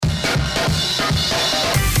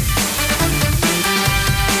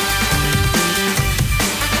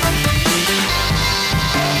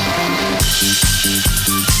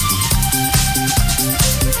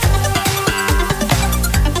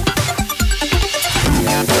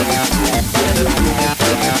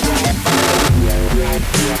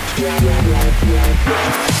Which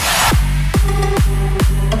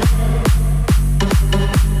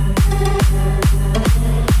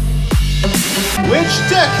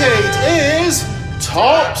decade is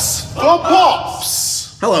Tops for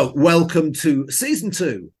Pops? Hello, welcome to Season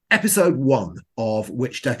 2, Episode 1 of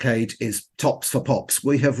Which Decade is Tops for Pops.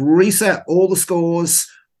 We have reset all the scores.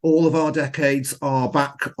 All of our decades are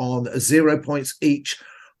back on 0 points each,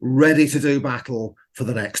 ready to do battle for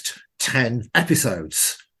the next 10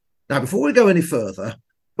 episodes. Now, before we go any further,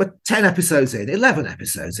 we're 10 episodes in, 11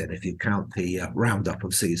 episodes in, if you count the roundup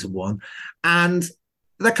of Season 1. And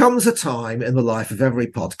there comes a time in the life of every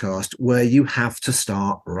podcast where you have to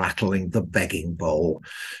start rattling the begging bowl.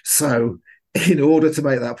 So in order to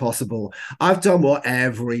make that possible, I've done what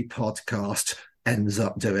every podcast ends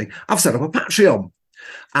up doing. I've set up a Patreon,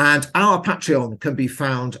 and our Patreon can be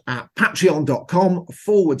found at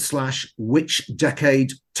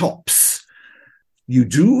patreon.com/whichdecadetops. You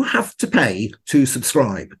do have to pay to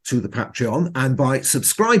subscribe to the Patreon, and by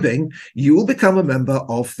subscribing, you will become a member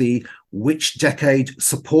of the Which Decade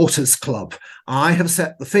Supporters Club. I have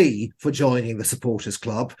set the fee for joining the Supporters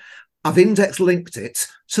Club. I've index linked it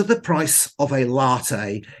to the price of a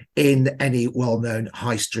latte in any well-known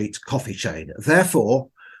high street coffee chain. Therefore,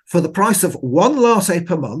 for the price of one latte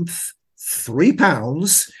per month,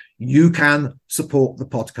 £3, you can support the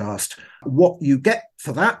podcast. What you get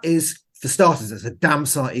for that is, for starters, it's a damn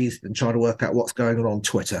sight easier than trying to work out what's going on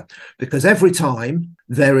Twitter, because every time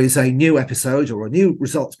there is a new episode or a new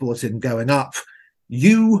results bulletin going up,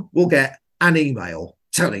 you will get an email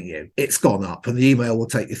telling you it's gone up, and the email will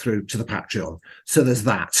take you through to the Patreon. So there's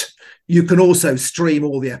that. You can also stream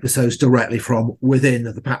all the episodes directly from within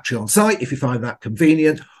the Patreon site if you find that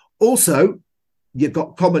convenient. Also, you've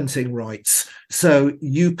got commenting rights, so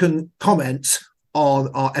you can comment on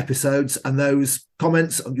our episodes, and those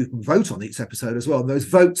comments, and you can vote on each episode as well. And those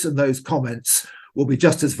votes and those comments will be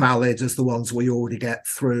just as valid as the ones we already get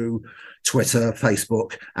through Twitter,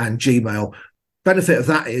 Facebook, and Gmail. Benefit of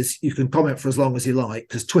that is you can comment for as long as you like,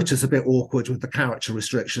 because Twitter's a bit awkward with the character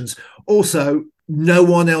restrictions. Also, no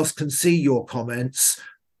one else can see your comments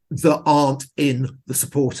that aren't in the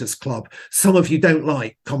supporters club. Some of you don't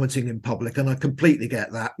like commenting in public, and I completely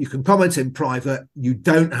get that. You can comment in private. You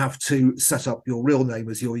don't have to set up your real name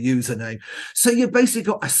as your username. So you've basically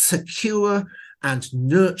got a secure and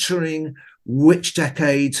nurturing Which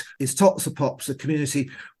Decade is Tops for Pops, a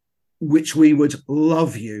community which we would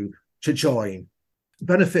love you to join.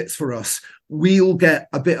 Benefits for us: we'll get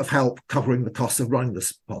a bit of help covering the cost of running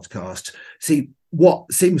this podcast. See,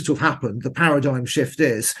 what seems to have happened, the paradigm shift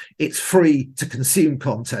is it's free to consume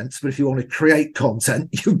content, but if you want to create content,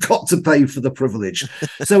 you've got to pay for the privilege.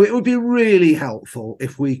 So it would be really helpful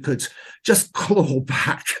if we could just claw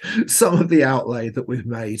back some of the outlay that we've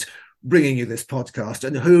made bringing you this podcast.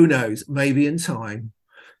 And who knows, maybe in time,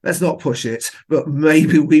 let's not push it, but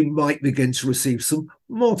maybe we might begin to receive some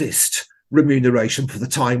modest remuneration for the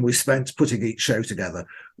time we spent putting each show together,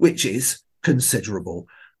 which is considerable.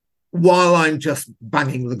 While I'm just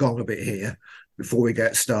banging the gong a bit here before we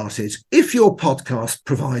get started, if your podcast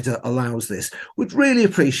provider allows this, we'd really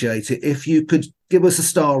appreciate it if you could give us a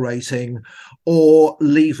star rating or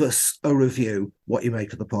leave us a review, what you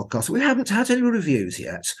make of the podcast. We haven't had any reviews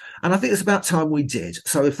yet, and I think it's about time we did.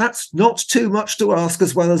 So if that's not too much to ask,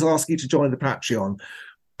 as well as ask you to join the Patreon,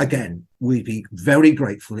 again, we'd be very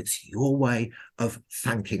grateful. It's your way of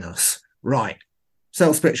thanking us. Right,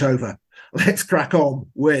 sales pitch over. Let's crack on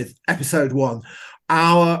with episode 1.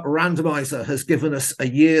 Our randomizer has given us a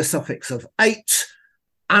year suffix of 8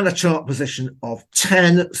 and a chart position of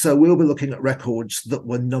 10. So we'll be looking at records that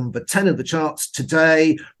were number 10 in the charts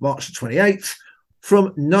today, March the 28th,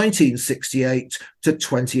 from 1968 to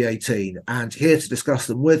 2018. And here to discuss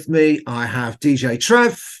them with me, I have DJ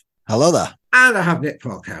Trev. Hello there. And I have Nick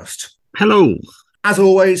Parkhouse. Hello. As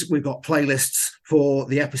always, we've got playlists for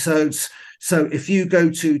the episodes. So if you go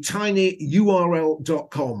to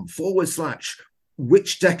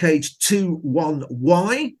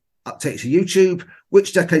tinyurl.com/whichdecade21y, that takes you to YouTube,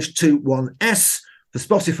 whichdecade21s for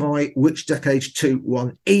Spotify,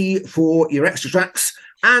 whichdecade21e for your extra tracks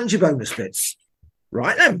and your bonus bits.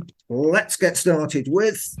 Right then, let's get started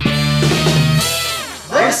with The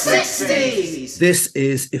 60s. This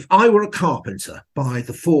is If I Were a Carpenter by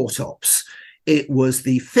the Four Tops. It was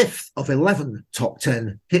the 5th of 11 top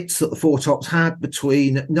 10 hits that the Four Tops had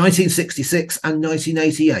between 1966 and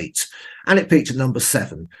 1988, and it peaked at number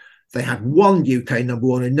 7. They had one UK number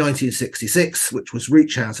 1 in 1966, which was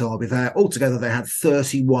Reach Out, I'll Be There. Altogether, they had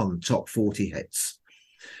 31 top 40 hits.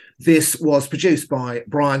 This was produced by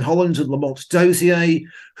Brian Holland and Lamont Dozier,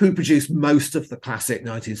 who produced most of the classic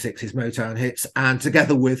 1960s Motown hits, and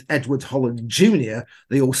together with Edward Holland Jr.,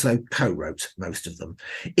 they also co-wrote most of them.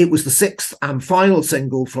 It was the sixth and final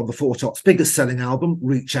single from the Four Tops' biggest selling album,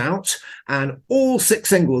 Reach Out, and all six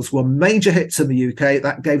singles were major hits in the UK.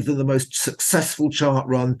 That gave them the most successful chart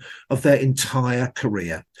run of their entire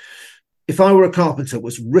career. If I Were a Carpenter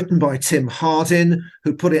was written by Tim Hardin,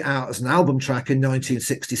 who put it out as an album track in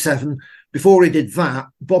 1967. Before he did that,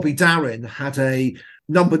 Bobby Darin had a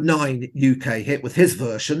number 9 UK hit with his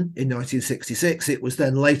version in 1966. It was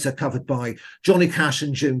then later covered by Johnny Cash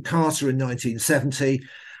and June Carter in 1970,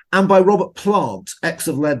 and by Robert Plant, ex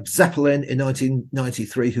of Led Zeppelin, in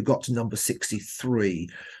 1993, who got to number 63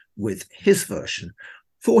 with his version.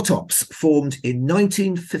 Four Tops formed in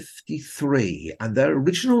 1953, and their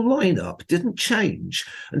original lineup didn't change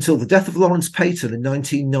until the death of Lawrence Payton in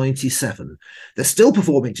 1997. They're still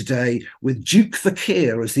performing today with Duke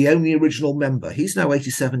Fakir as the only original member. He's now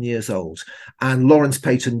 87 years old, and Lawrence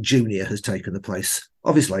Payton Jr. has taken the place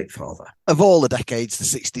of his late father. Of all the decades, the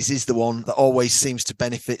 60s is the one that always seems to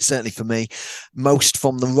benefit, certainly for me, most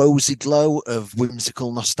from the rosy glow of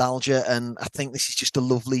whimsical nostalgia. And I think this is just a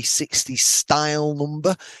lovely 60s style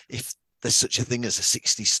number, if there's such a thing as a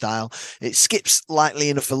 60s style. It skips lightly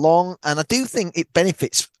enough along, and I do think it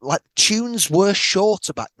benefits. Like, tunes were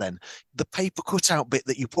shorter back then. The paper cutout bit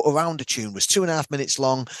that you put around a tune was 2.5 minutes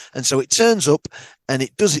long, and so it turns up and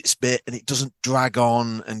it does its bit, and it doesn't drag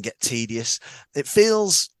on and get tedious. It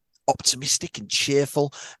feels optimistic and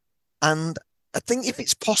cheerful, and I think if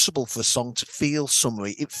it's possible for a song to feel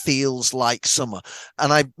summery, it feels like summer.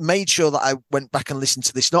 And I made sure that I went back and listened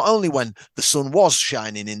to this, not only when the sun was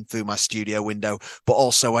shining in through my studio window, but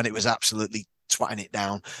also when it was absolutely twatting it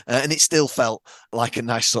down. And it still felt like a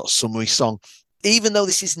nice sort of summery song. Even though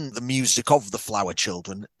this isn't the music of the Flower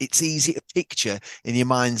Children, it's easy to picture in your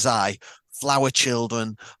mind's eye flower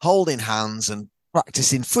children holding hands and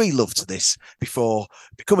practicing free love to this before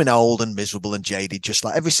becoming old and miserable and jaded, just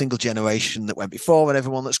like every single generation that went before and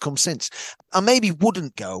everyone that's come since. I maybe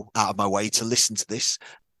wouldn't go out of my way to listen to this,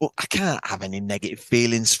 but I can't have any negative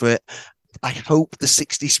feelings for it. I hope the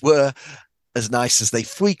 60s were as nice as they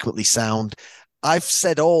frequently sound. I've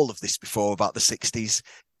said all of this before about the 60s.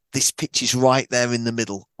 This pitch is right there in the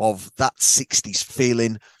middle of that 60s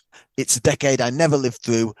feeling. It's a decade I never lived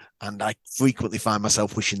through, and I frequently find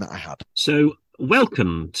myself wishing that I had. So,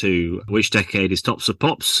 welcome to Which Decade is Tops of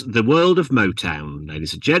Pops, the world of Motown,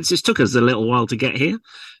 ladies and gents. It took us a little while to get here,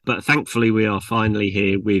 but thankfully we are finally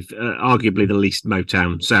here with arguably the least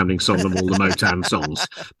Motown-sounding song of all the Motown songs.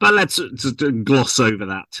 But let's just gloss over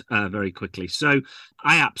that very quickly. So,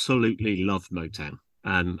 I absolutely love Motown.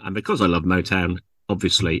 And because I love Motown,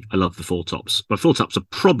 obviously, I love the Four Tops. My Four Tops are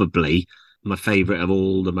probably my favourite of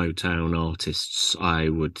all the Motown artists, I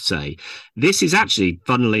would say. This is actually,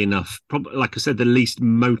 funnily enough, probably, like I said, the least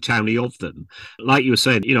Motown-y of them. Like you were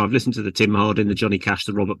saying, you know, I've listened to the Tim Hardin, the Johnny Cash,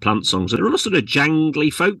 the Robert Plant songs. They're all sort of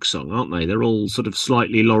jangly folk song, aren't they? They're all sort of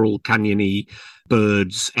slightly Laurel Canyon-y,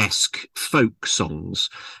 Birds-esque folk songs.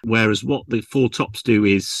 Whereas what the Four Tops do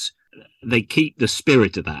is they keep the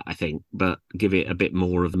spirit of that, I think, but give it a bit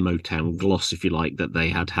more of a Motown gloss, if you like, that they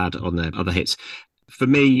had on their other hits. For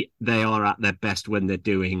me, they are at their best when they're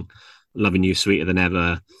doing Loving You Sweeter Than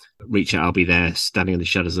Ever, Reach Out, I'll Be There, Standing in the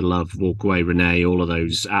Shadows of Love, Walk Away, Renee, all of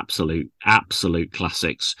those absolute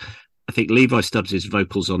classics. I think Levi Stubbs'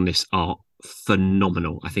 vocals on this are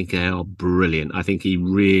phenomenal. I think they are brilliant. I think he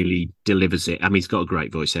really delivers it. I mean, he's got a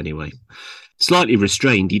great voice anyway. Slightly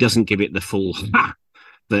restrained. He doesn't give it the full ha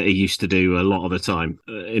that he used to do a lot of the time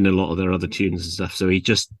in a lot of their other tunes and stuff. So he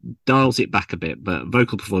just dials it back a bit, but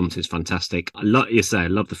vocal performance is fantastic. I love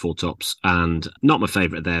the Four Tops, and not my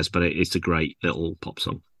favourite of theirs, but it's a great little pop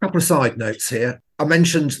song. A couple of side notes here. I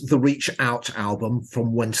mentioned the Reach Out album,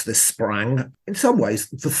 from whence this sprang. In some ways,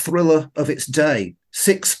 the thriller of its day.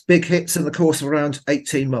 6 big hits in the course of around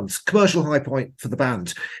 18 months. Commercial high point for the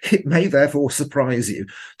band. It may therefore surprise you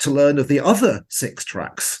to learn of the other 6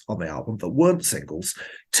 tracks on the album that weren't singles.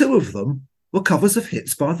 2 of them were covers of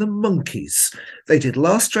hits by the Monkees. They did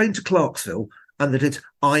Last Train to Clarksville, and they did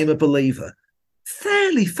I'm a Believer.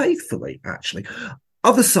 Fairly faithfully, actually.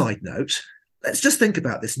 Other side note, let's just think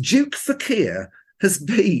about this. Duke Fakir has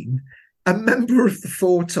been a member of the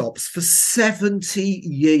Four Tops for 70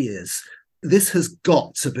 years. This has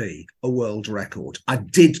got to be a world record. I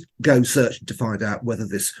did go searching to find out whether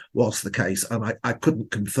this was the case, and I couldn't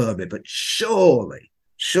confirm it, but surely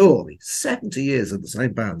 70 years of the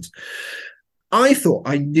same band. I thought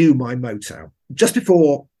I knew my Motown. Just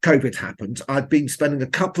before COVID happened, I'd been spending a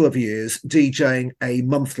couple of years DJing a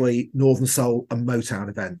monthly Northern Soul and Motown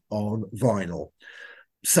event on vinyl.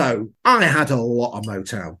 So I had a lot of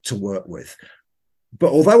Motown to work with.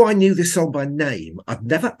 But although I knew this song by name, I'd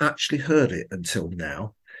never actually heard it until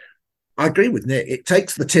now. I agree with Nick. It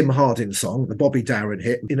takes the Tim Hardin song, the Bobby Darin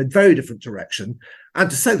hit, in a very different direction. And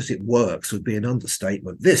to say that it works would be an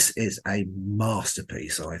understatement. This is a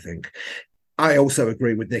masterpiece, I think. I also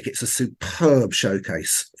agree with Nick. It's a superb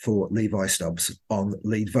showcase for Levi Stubbs on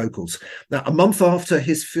lead vocals. Now, a month after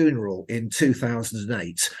his funeral in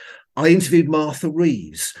 2008, I interviewed Martha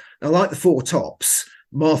Reeves. Now, like the Four Tops,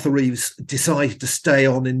 Martha Reeves decided to stay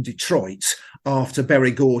on in Detroit after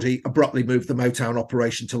Berry Gordy abruptly moved the Motown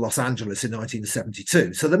operation to Los Angeles in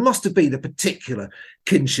 1972. So there must have been a particular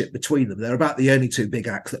kinship between them. They're about the only two big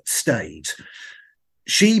acts that stayed.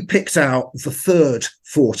 She picked out the third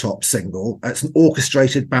Four Top single. It's an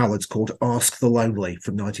orchestrated ballad called Ask the Lonely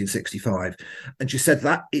from 1965. And she said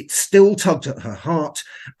that it still tugged at her heart.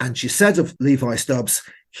 And she said of Levi Stubbs,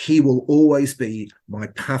 he will always be my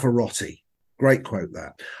Pavarotti. Great quote,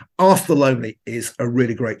 that. Ask the Lonely is a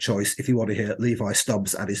really great choice if you want to hear Levi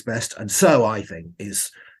Stubbs at his best. And so, I think,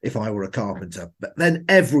 is If I Were a Carpenter. But then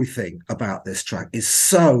everything about this track is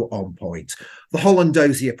so on point. The Holland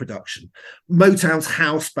Dozier production, Motown's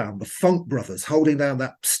house band, the Funk Brothers holding down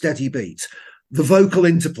that steady beat, the vocal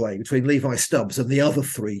interplay between Levi Stubbs and the other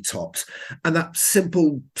three tops, and that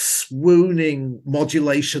simple swooning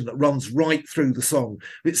modulation that runs right through the song.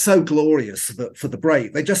 It's so glorious that for the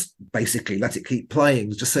break, they just basically let it keep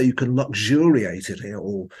playing just so you can luxuriate in it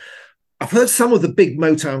all. I've heard some of the big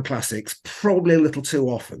Motown classics probably a little too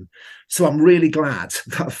often, so I'm really glad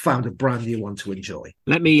that I've found a brand new one to enjoy.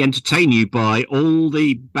 Let me entertain you by all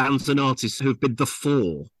the bands and artists who've been the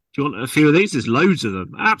Four. Do you want a few of these? There's loads of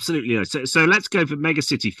them. Absolutely. No. So let's go for Mega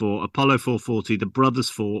City 4, Apollo 440, the Brothers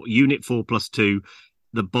 4, Unit 4+2,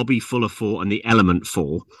 the Bobby Fuller 4, and the Element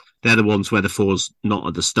 4. They're the ones where the four's not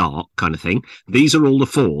at the start, kind of thing. These are all the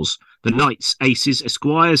fours. The Knights, Aces,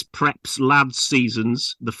 Esquires, Preps, Lads,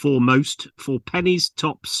 Seasons, the Foremost, Four Pennies,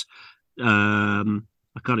 Tops, I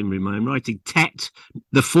can't even read my own writing, Tet,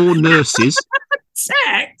 the Four Nurses.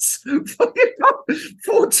 Tet?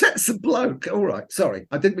 Four Tet's a bloke. All right, sorry.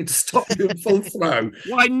 I didn't mean to stop you in full throw.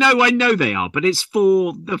 Well, I know they are, but it's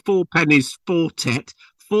the Four Pennies, Four Tet,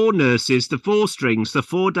 Four Nurses, the Four Strings, the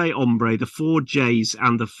Four Day Hombre, the Four Jays,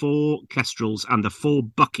 and the Four Kestrels, and the Four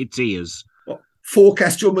Bucketeers. What, four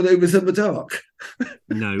Kestrel manoeuvres in the dark?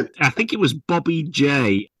 No, I think it was Bobby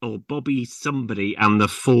J or Bobby somebody and the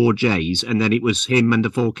Four Jays, and then it was him and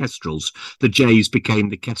the Four Kestrels. The Jays became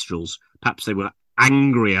the Kestrels. Perhaps they were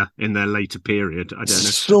angrier in their later period. I don't know.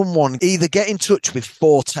 Someone either get in touch with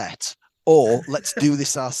Fortet, or let's do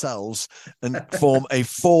this ourselves and form a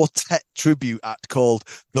Fortet tribute act called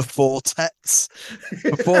The Fortets,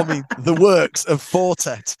 performing the works of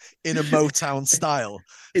Fortet in a Motown style.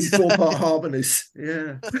 In four-part harmonies,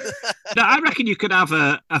 yeah. Now, I reckon you could have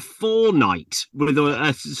a four-night with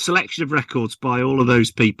a selection of records by all of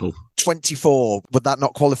those people. 24, would that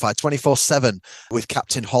not qualify? 24/7 with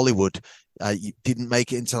Captain Hollywood. You didn't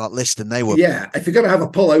make it into that list, and they were... Yeah, if you're going to have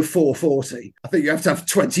Apollo 440, I think you have to have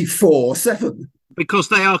 24/7. Because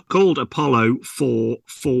they are called Apollo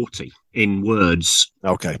 440 in words.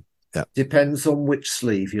 Okay. Yeah. Depends on which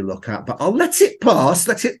sleeve you look at, but I'll let it pass.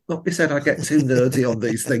 Let it not be said I get too nerdy on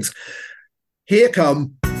these things. Here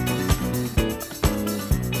come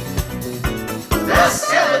The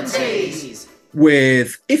 70s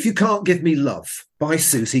with If You Can't Give Me Love by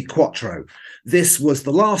Suzi Quatro. This was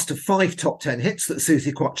the last of 5 top 10 hits that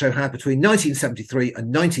Suzi Quatro had between 1973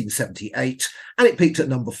 and 1978, and it peaked at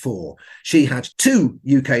number 4. She had 2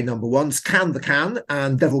 UK number ones, Can the Can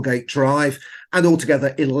and Devilgate Drive, and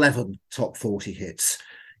altogether 11 top 40 hits.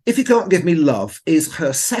 If You Can't Give Me Love is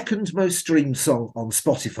her second most streamed song on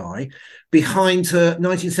Spotify, behind her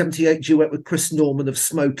 1978 duet with Chris Norman of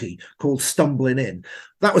Smokey called Stumbling In.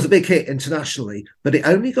 That was a big hit internationally, but it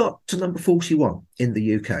only got to number 41 in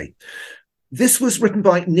the UK. This was written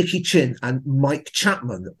by Nicky Chin and Mike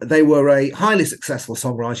Chapman. They were a highly successful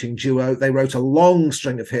songwriting duo. They wrote a long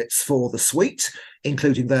string of hits for The Sweet,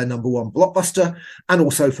 including their number 1 blockbuster, and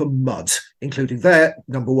also for Mud, including their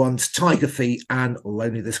number 1s Tiger Feet and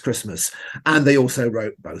Lonely This Christmas. And they also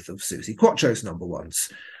wrote both of Suzi Quatro's number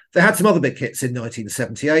 1s. They had some other big hits in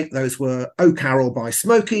 1978. Those were Oh Carol by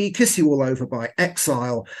Smokey, Kiss You All Over by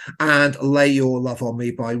Exile, and Lay Your Love on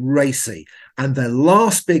Me by Racy. And their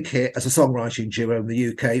last big hit as a songwriting duo in the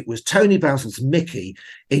UK was Tony Basil's Mickey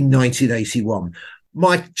in 1981.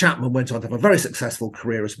 Mike Chapman went on to have a very successful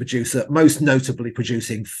career as a producer, most notably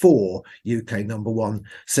producing 4 UK #1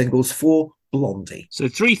 singles for Blondie. So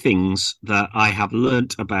 3 things that I have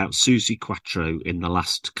learnt about Suzi Quatro in the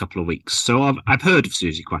last couple of weeks. So I've heard of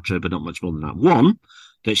Suzi Quatro, but not much more than that. 1,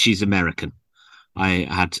 that she's American. I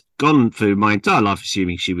had gone through my entire life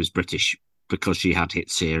assuming she was British because she had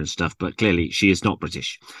hits here and stuff, but clearly she is not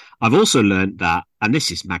British. I've also learnt that, and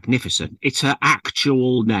this is magnificent, it's her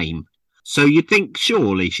actual name. So you'd think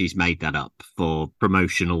surely she's made that up for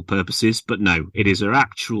promotional purposes, but no, it is her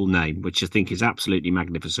actual name, which I think is absolutely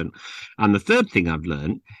magnificent. And the third thing I've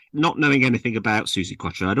learned, not knowing anything about Suzi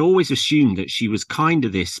Quatro, I'd always assumed that she was kind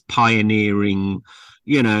of this pioneering,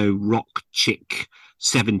 rock chick,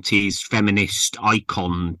 70s feminist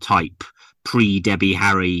icon type, pre-Debbie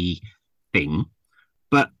Harry thing.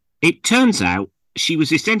 But it turns out she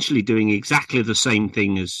was essentially doing exactly the same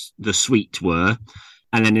thing as the Sweet were,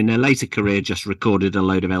 and then in her later career just recorded a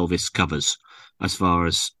load of Elvis covers as far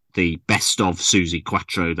as the best of Suzi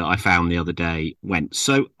Quatro that I found the other day went.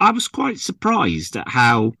 So I was quite surprised at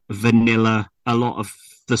how vanilla a lot of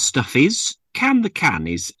the stuff is. Can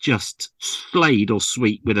is just Slade or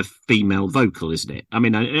Sweet with a female vocal, isn't it? I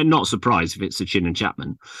mean, I'm not surprised if it's the Chin and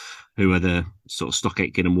Chapman, who are the sort of Stock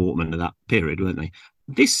Aitken and Waterman of that period, weren't they?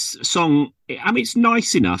 This song, I mean, it's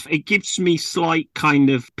nice enough. It gives me slight kind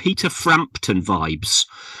of Peter Frampton vibes.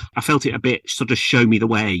 I felt it a bit sort of Show Me the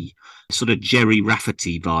Way, sort of Jerry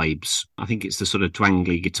Rafferty vibes. I think it's the sort of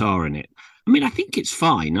twangly guitar in it. I mean, I think it's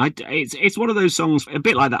fine. It's one of those songs, a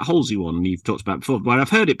bit like that Halsey one you've talked about before, but I've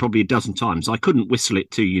heard it probably a dozen times. I couldn't whistle it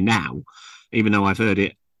to you now, even though I've heard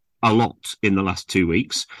it a lot in the last 2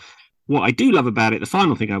 weeks. What I do love about it, the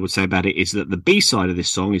final thing I would say about it, is that the B-side of this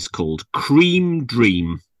song is called Cream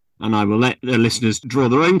Dream. And I will let the listeners draw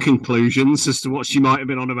their own conclusions as to what she might have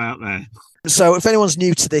been on about there. So if anyone's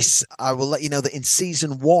new to this, I will let you know that in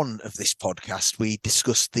season 1 of this podcast, we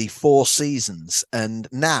discussed the 4 seasons. And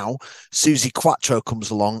now Suzi Quatro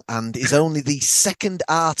comes along and is only the second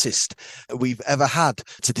artist we've ever had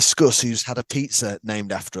to discuss who's had a pizza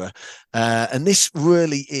named after her. And this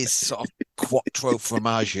really is sort of Quattro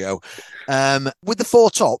Formaggio. With the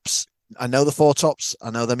 4 Tops, I know the 4 Tops,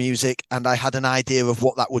 I know their music, and I had an idea of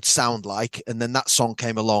what that would sound like. And then that song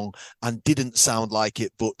came along and didn't sound like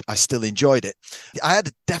it, but I still enjoyed it. I had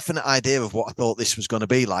a definite idea of what I thought this was going to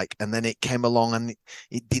be like. And then it came along and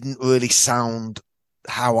it didn't really sound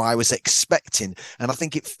how I was expecting. And I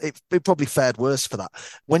think it probably fared worse for that.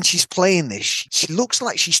 When she's playing this, she looks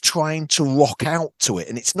like she's trying to rock out to it.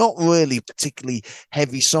 And it's not really a particularly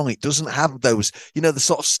heavy song. It doesn't have those, the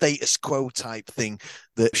sort of status quo type thing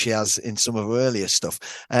that she has in some of her earlier stuff.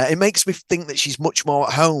 It makes me think that she's much more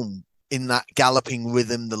at home in that galloping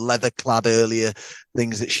rhythm, the leather clad earlier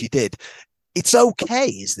things that she did. It's okay,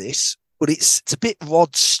 is this, but it's a bit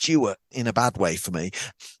Rod Stewart in a bad way for me.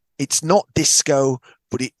 It's not disco,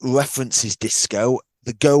 but it references disco.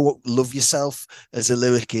 The Go Love Yourself as a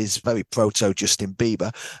lyric is very proto Justin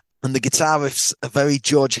Bieber. And the guitar riffs are very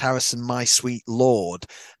George Harrison, My Sweet Lord.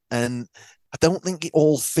 And I don't think it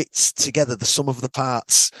all fits together, the sum of the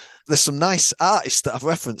parts. There's some nice artists that I've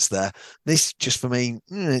referenced there. This, just for me,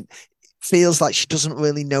 it feels like she doesn't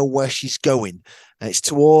really know where she's going. It's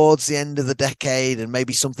towards the end of the decade and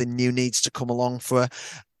maybe something new needs to come along for her.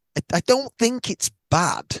 I don't think it's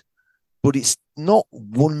bad, but it's not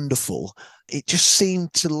wonderful. It just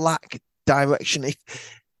seemed to lack direction.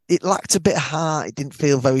 It lacked a bit of heart. It didn't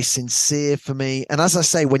feel very sincere for me. And as I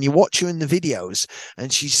say, when you watch her in the videos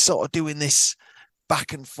and she's sort of doing this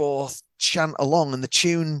back and forth chant along and the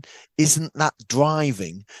tune isn't that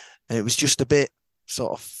driving, and it was just a bit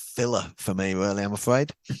sort of filler for me, really, I'm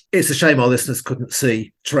afraid. It's a shame our listeners couldn't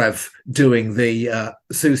see Trev doing the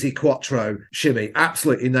Suzi Quatro shimmy,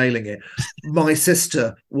 absolutely nailing it. My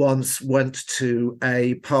sister once went to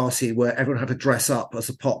a party where everyone had to dress up as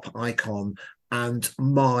a pop icon and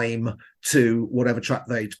mime to whatever track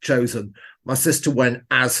they'd chosen. My sister went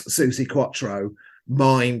as Suzi Quatro,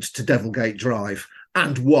 mimed to Devilgate Drive,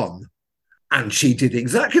 and won. And she did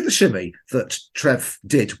exactly the shimmy that Trev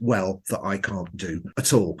did well that I can't do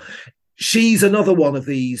at all. She's another one of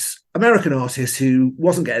these American artists who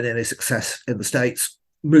wasn't getting any success in the States,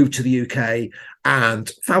 moved to the UK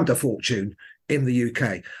and found her fortune in the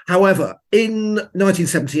UK. However, in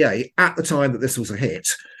 1978, at the time that this was a hit,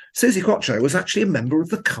 Suzi Quatro was actually a member of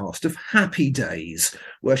the cast of Happy Days,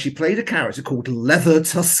 where she played a character called Leather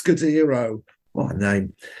Tuscadero. What a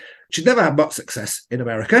name. She'd never had much success in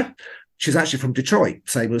America. She's actually from Detroit,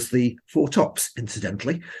 same as the 4 Tops,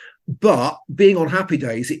 incidentally. But being on Happy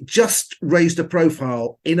Days, it just raised her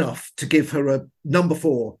profile enough to give her a number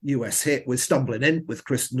 4 US hit with Stumbling In with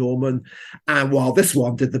Chris Norman. And while this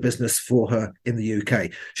one did the business for her in the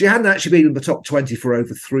UK, she hadn't actually been in the top 20 for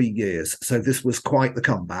over 3 years. So this was quite the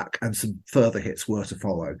comeback, and some further hits were to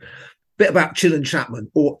follow. Bit about Chin and Chapman,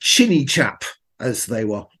 or Chinny Chap, as they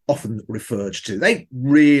were often referred to. They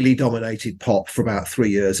really dominated pop for about 3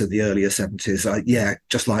 years in the earlier 70s.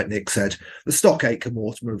 Just like Nick said, the Stock Aitken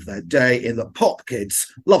Mortimer of their day, in that pop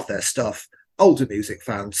kids loved their stuff. Older music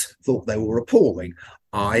fans thought they were appalling.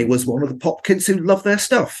 I was one of the pop kids who loved their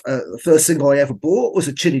stuff. The first single I ever bought was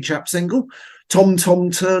a Chinny Chap single, Tom Tom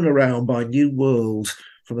Turnaround by New World,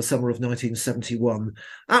 from the summer of 1971.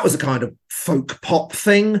 That was a kind of folk pop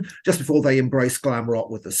thing, just before they embraced glam rock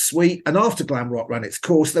with The Sweet. And after glam rock ran its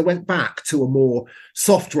course, they went back to a more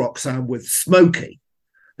soft rock sound with Smokey.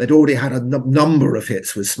 They'd already had a number of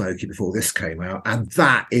hits with Smokey before this came out, and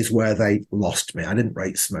that is where they lost me. I didn't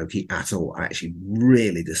rate Smokey at all. I actually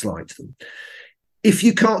really disliked them. If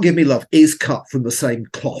You Can't Give Me Love is cut from the same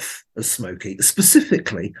cloth as Smokey,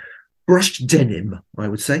 specifically brushed denim, I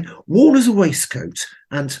would say, worn as a waistcoat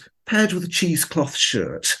and paired with a cheesecloth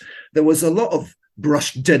shirt. There was a lot of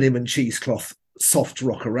brushed denim and cheesecloth soft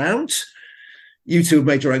rock around. You two have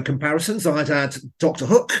made your own comparisons. I'd add Dr.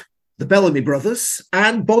 Hook, the Bellamy Brothers,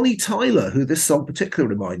 and Bonnie Tyler, who this song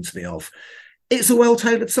particularly reminds me of. It's a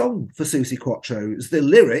well-tailored song for Suzi Quatro. The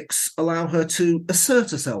lyrics allow her to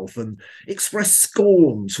assert herself and express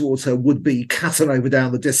scorn towards her would-be Casanova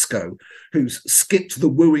down the disco, who's skipped the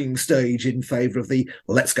wooing stage in favour of the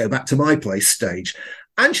let's go back to my place stage.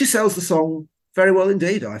 And she sells the song very well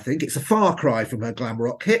indeed, I think. It's a far cry from her glam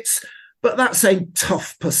rock hits, but that same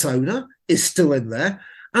tough persona is still in there.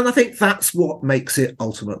 And I think that's what makes it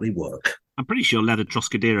ultimately work. I'm pretty sure Leather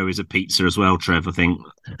Troscadero is a pizza as well, Trev, I think.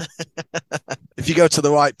 If you go to the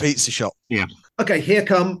right pizza shop. Yeah. Okay, here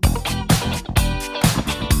come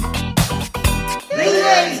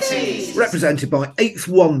The 80s. represented by Eighth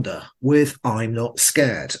Wonder with I'm Not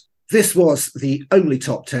Scared. This was the only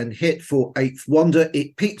top 10 hit for Eighth Wonder.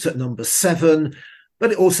 It peaked at number 7,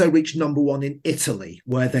 but it also reached number 1 in Italy,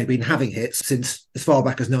 where they've been having hits since as far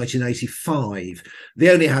back as 1985. They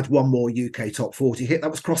only had one more UK top 40 hit.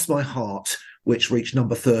 That was Cross My Heart, which reached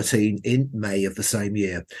number 13 in May of the same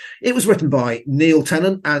year. It was written by Neil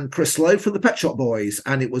Tennant and Chris Lowe from the Pet Shop Boys,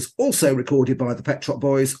 and it was also recorded by the Pet Shop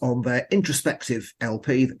Boys on their introspective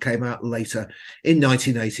LP that came out later in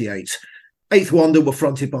 1988. Eighth Wonder were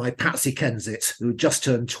fronted by Patsy Kensit, who had just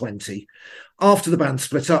turned 20. After the band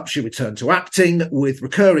split up, she returned to acting with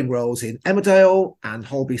recurring roles in Emmerdale and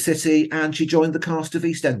Holby City, and she joined the cast of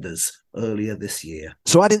EastEnders earlier this year.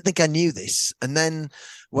 So I didn't think I knew this. And then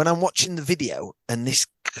when I'm watching the video and this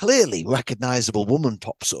clearly recognisable woman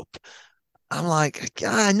pops up, I'm like,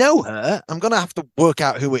 I know her. I'm going to have to work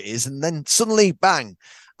out who it is. And then suddenly, bang,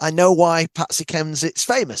 I know why Patsy Kensit's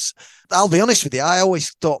famous. I'll be honest with you, I always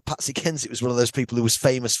thought Patsy Kensit was one of those people who was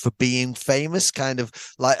famous for being famous, kind of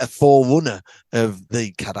like a forerunner of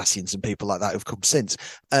the Kardashians and people like that who've come since.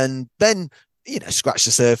 And then, scratch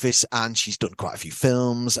the surface, and she's done quite a few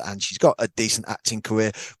films and she's got a decent acting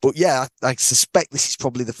career. But yeah, I suspect this is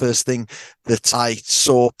probably the first thing that I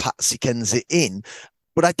saw Patsy Kensit in,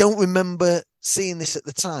 but I don't remember seeing this at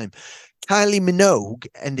the time. Kylie Minogue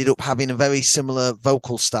ended up having a very similar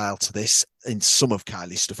vocal style to this in some of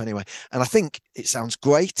Kylie's stuff anyway. And I think it sounds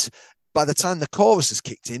great. By the time the chorus has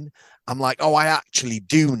kicked in, I'm like, oh, I actually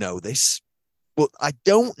do know this. But I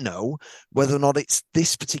don't know whether or not it's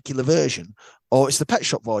this particular version or it's the Pet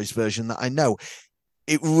Shop Boys version that I know.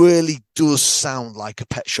 It really does sound like a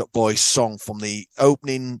Pet Shop Boys song from the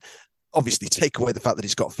opening. Obviously, take away the fact that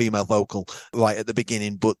it's got a female vocal right at the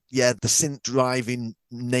beginning. But yeah, the synth driving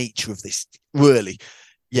nature of this, really,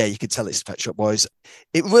 yeah, you could tell it's Pet Shop Boys.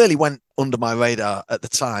 It really went under my radar at the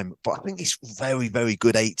time, but I think it's very, very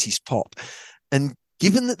good 80s pop. And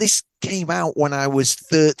given that this came out when I was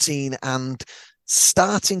 13 and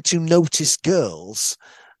starting to notice girls,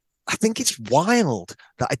 I think it's wild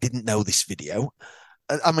that I didn't know this video.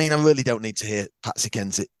 I mean, I really don't need to hear Patsy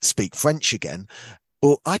Kensit speak French again.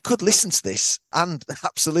 But I could listen to this and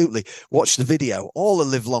absolutely watch the video all the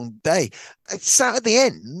live long day. It's at the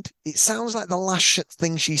end, it sounds like the last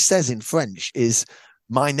thing she says in French is,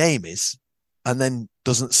 my name is, and then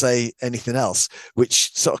doesn't say anything else,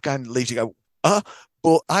 which sort of kind of leaves you go,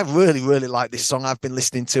 But I really, really like this song. I've been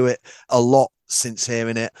listening to it a lot since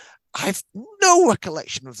hearing it. I've no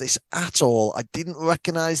recollection of this at all. I didn't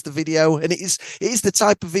recognize the video, and it is the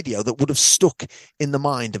type of video that would have stuck in the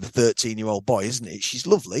mind of a 13-year-old boy, isn't it? She's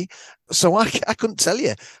lovely. So I couldn't tell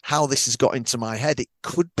you how this has got into my head. It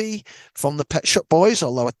could be from the Pet Shop Boys,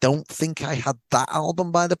 although I don't think I had that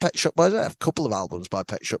album by the Pet Shop Boys. I have a couple of albums by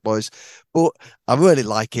Pet Shop Boys, but I really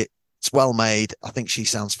like it. It's well made. I think she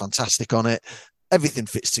sounds fantastic on it. Everything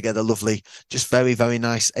fits together lovely. Just very, very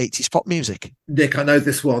nice 80s pop music. Nick, I know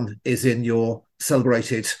this one is in your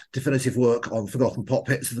celebrated definitive work on forgotten pop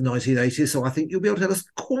hits of the 1980s, so I think you'll be able to tell us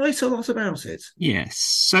quite a lot about it. Yes.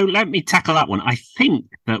 So let me tackle that one. I think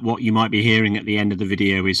that what you might be hearing at the end of the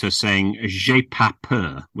video is her saying "J'ai pas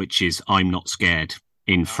peur," which is "I'm not scared"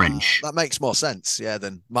 in French. That makes more sense, yeah,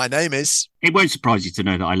 than "my name is." It won't surprise you to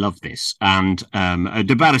know that I love this. And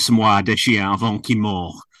 "Débarrasse-moi des chiens avant qu'ils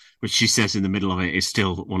meurent," which she says in the middle of it, is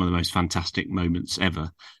still one of the most fantastic moments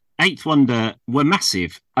ever. Eighth Wonder were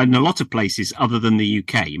massive in a lot of places other than the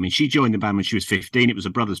UK. I mean, she joined the band when she was 15. It was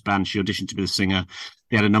a brothers band. She auditioned to be the singer.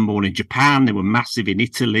 They had a number one in Japan. They were massive in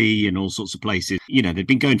Italy and all sorts of places. You know, they'd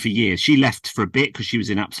been going for years. She left for a bit because she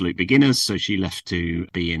was in Absolute Beginners. So she left to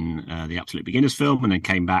be in the Absolute Beginners film and then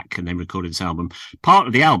came back and then recorded this album. Part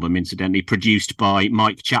of the album, incidentally, produced by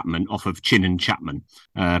Mike Chapman off of Chin and Chapman,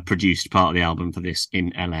 produced part of the album for this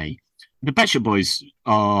in LA. The Pet Shop Boys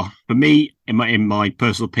are, for me, in my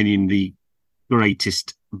personal opinion, the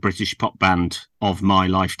greatest British pop band of my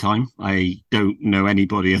lifetime. I don't know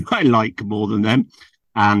anybody I like more than them.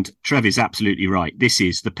 And Trev is absolutely right. This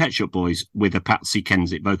is the Pet Shop Boys with a Patsy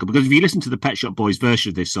Kensit vocal. Because if you listen to the Pet Shop Boys version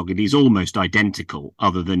of this song, it is almost identical,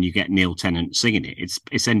 other than you get Neil Tennant singing it. It's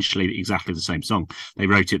essentially exactly the same song. They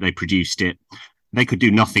wrote it, they produced it. They could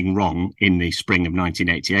do nothing wrong in the spring of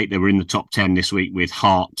 1988. They were in the top 10 this week with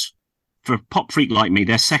Heart. For a pop freak like me,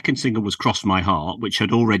 their second single was Cross My Heart, which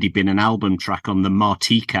had already been an album track on the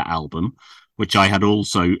Martika album, which I had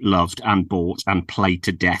also loved and bought and played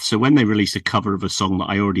to death. So when they released a cover of a song that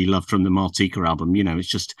I already loved from the Martika album, you know, it's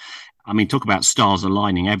just, I mean, talk about stars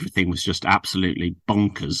aligning. Everything was just absolutely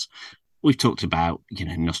bonkers. We've talked about, you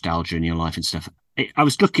know, nostalgia in your life and stuff. I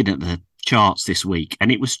was looking at the charts this week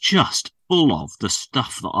and it was just full of the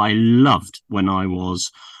stuff that I loved when I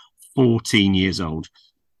was 14 years old.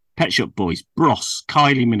 Pet Shop Boys, Bros,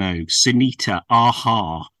 Kylie Minogue, Sunita,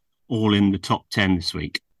 Aha, all in the top 10 this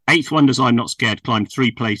week. Eighth Wonder's I'm Not Scared climbed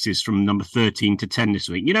 3 places from number 13 to 10 this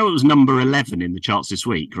week. You know, it was number 11 in the charts this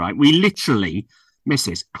week, right? We literally miss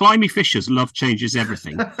this. Climby Fisher's Love Changes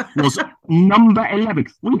Everything was number 11.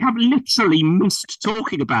 We have literally missed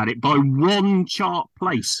talking about it by 1 chart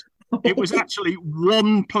place. It was actually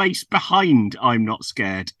 1 place behind I'm Not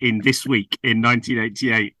Scared in this week in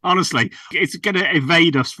 1988. Honestly, it's going to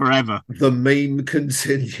evade us forever. The meme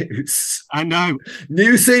continues. I know.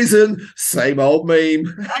 New season, same old meme.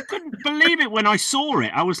 I couldn't believe it when I saw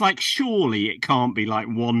it. I was like, surely it can't be like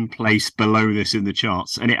 1 place below this in the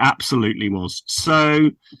charts. And it absolutely was.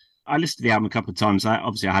 So I listened to the album a couple of times.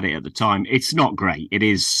 Obviously, I had it at the time. It's not great. It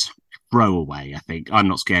is throwaway, I think. I'm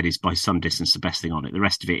Not Scared is by some distance the best thing on it. The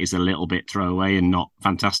rest of it is a little bit throwaway and not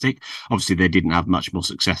fantastic. Obviously, they didn't have much more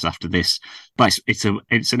success after this, but it's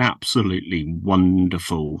an absolutely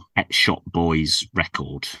wonderful Pet Shop Boys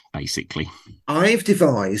record, basically. I've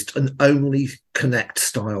devised an Only Connect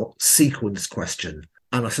style sequence question,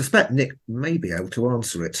 and I suspect Nick may be able to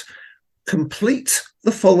answer it. Complete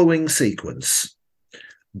the following sequence: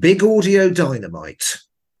 Big Audio Dynamite,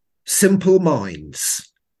 Simple Minds,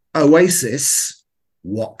 Oasis,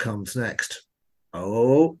 What Comes Next?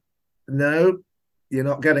 Oh, no, you're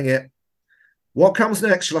not getting it. What comes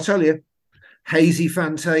next, shall I tell you? Hazy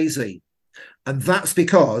Fantasy. And that's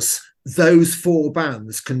because those 4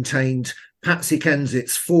 bands contained Patsy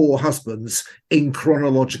Kensit's 4 husbands in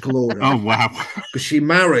chronological order. Oh, wow. Because she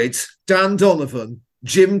married Dan Donovan,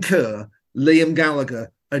 Jim Kerr, Liam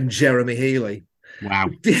Gallagher, and Jeremy Healy. Wow.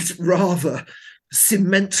 Did rather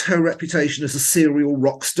cement her reputation as a serial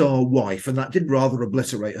rock star wife, and that did rather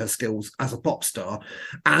obliterate her skills as a pop star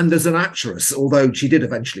and as an actress, although she did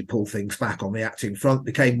eventually pull things back on the acting front,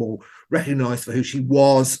 became more recognised for who she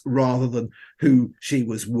was rather than who she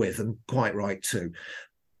was with, and quite right too.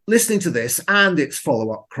 Listening to this and its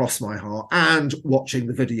follow-up, Cross My Heart, and watching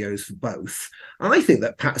the videos for both, I think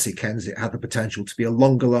that Patsy Kensit had the potential to be a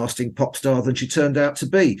longer-lasting pop star than she turned out to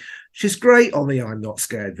be. She's great on the I'm Not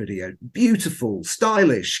Scared video. Beautiful,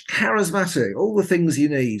 stylish, charismatic, all the things you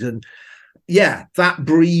need. And yeah, that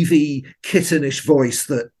breathy, kittenish voice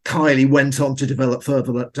that Kylie went on to develop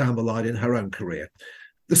further down the line in her own career.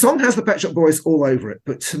 The song has the Pet Shop Boys all over it,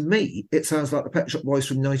 but to me, it sounds like the Pet Shop Boys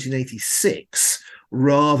from 1986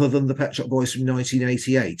 rather than the Pet Shop Boys from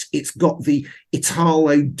 1988. It's got the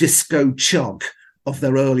Italo disco chug of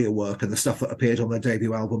their earlier work and the stuff that appeared on their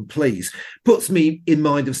debut album, Please. Puts me in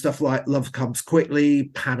mind of stuff like Love Comes Quickly,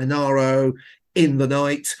 Paninaro, In the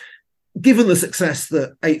Night. Given the success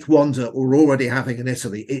that Eighth Wonder were already having in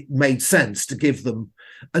Italy, it made sense to give them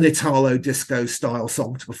an Italo disco style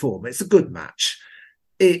song to perform. It's a good match.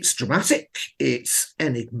 It's dramatic, it's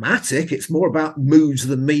enigmatic, it's more about moods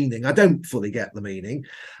than meaning. I don't fully get the meaning.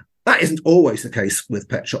 That isn't always the case with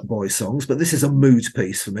Pet Shop Boys songs, but this is a mood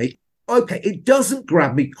piece for me. Okay, it doesn't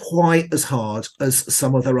grab me quite as hard as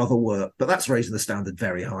some of their other work, but that's raising the standard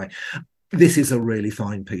very high. This is a really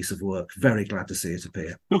fine piece of work. Very glad to see it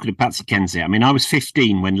appear. Talking of Patsy Kensit, I mean, I was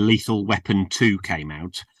 15 when Lethal Weapon 2 came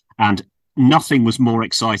out, and nothing was more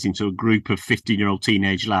exciting to a group of 15-year-old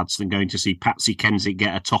teenage lads than going to see Patsy Kensit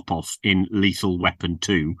get a top off in Lethal Weapon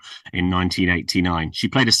 2 in 1989. She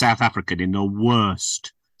played a South African in the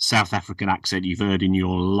worst South African accent you've heard in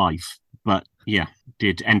your life. But yeah,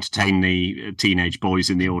 did entertain the teenage boys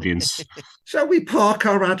in the audience. Shall we park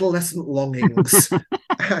our adolescent longings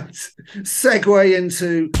and segue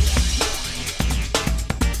into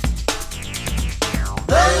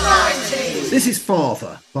This is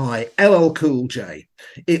Father by LL Cool J.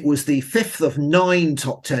 It was the fifth of 9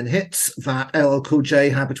 top 10 hits that LL Cool J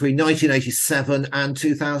had between 1987 and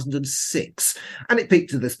 2006, and it peaked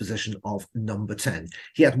to this position of number 10.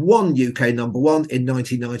 He had one UK number one in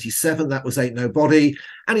 1997, that was Ain't Nobody,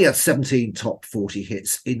 and he had 17 top 40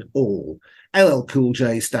 hits in all. LL Cool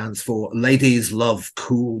J stands for Ladies Love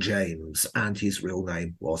Cool James, and his real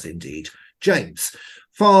name was indeed James.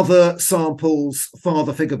 Father samples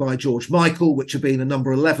Father Figure by George Michael, which had been a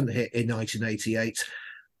number 11 hit in 1988.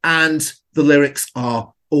 And the lyrics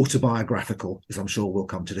are autobiographical, as I'm sure we'll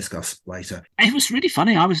come to discuss later. It was really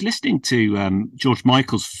funny. I was listening to George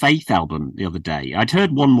Michael's Faith album the other day. I'd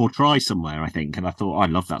heard One More Try somewhere, I think, and I thought, I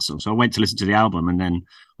love that song. So I went to listen to the album, and then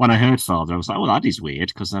when I heard Father, I was like, well, that is weird,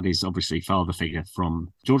 because that is obviously Father Figure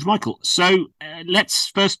from George Michael. So let's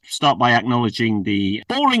first start by acknowledging the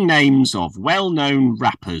boring names of well-known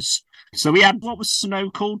rappers. So we had, what was Snow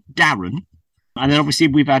called? Darren. And then obviously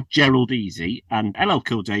we've had Gerald Easy, and LL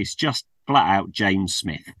Cool J is just flat out James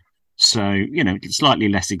Smith. So, you know, it's slightly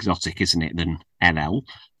less exotic, isn't it, than LL?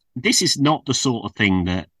 This is not the sort of thing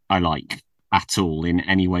that I like at all in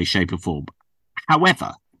any way, shape or form.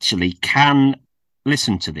 However, actually can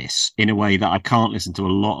listen to this in a way that I can't listen to a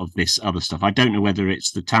lot of this other stuff. I don't know whether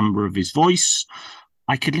it's the timbre of his voice.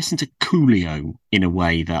 I could listen to Coolio in a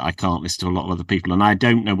way that I can't listen to a lot of other people. And I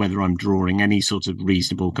don't know whether I'm drawing any sort of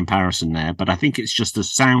reasonable comparison there, but I think it's just the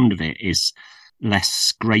sound of it is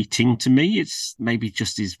less grating to me. It's maybe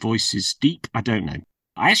just his voice is deep. I don't know.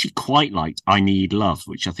 I actually quite liked I Need Love,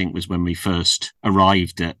 which I think was when we first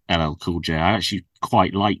arrived at LL Cool J. I actually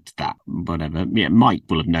quite liked that, whatever. Yeah, Mike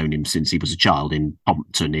will have known him since he was a child in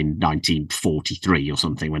Compton in 1943 or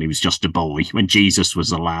something, when he was just a boy, when Jesus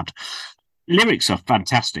was a lad. Lyrics are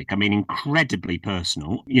fantastic. I mean, incredibly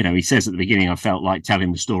personal. You know, he says at the beginning, I felt like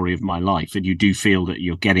telling the story of my life, and you do feel that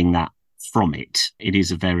you're getting that from it. It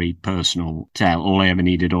is a very personal tale. All I ever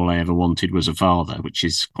needed, all I ever wanted was a father, which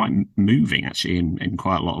is quite moving, actually, in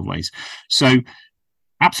quite a lot of ways. So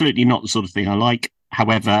absolutely not the sort of thing I like.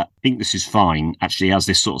 However, I think this is fine, actually, as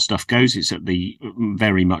this sort of stuff goes. It's at the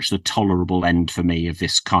very much the tolerable end for me of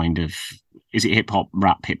this kind of, is it hip-hop,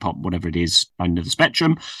 rap, hip-hop, whatever it is, end of the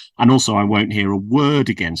spectrum. And also I won't hear a word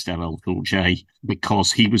against LL Cool J,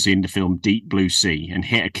 because he was in the film Deep Blue Sea and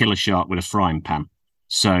hit a killer shark with a frying pan.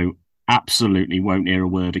 So absolutely won't hear a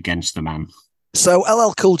word against the man. So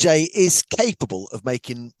LL Cool J is capable of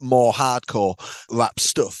making more hardcore rap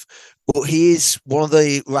stuff, but he is one of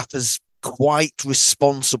the rappers quite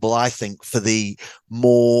responsible, I think, for the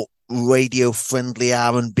more radio-friendly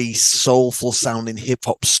R&B, soulful-sounding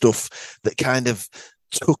hip-hop stuff that kind of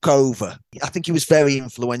took over. I think he was very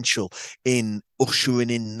influential in ushering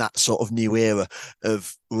in that sort of new era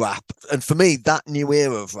of rap. And for me, that new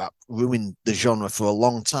era of rap ruined the genre for a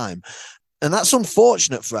long time. And that's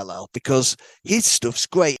unfortunate for LL, because his stuff's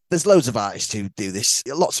great. There's loads of artists who do this.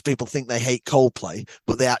 Lots of people think they hate Coldplay,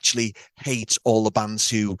 but they actually hate all the bands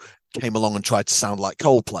who came along and tried to sound like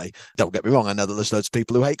Coldplay. Don't get me wrong, I know that there's loads of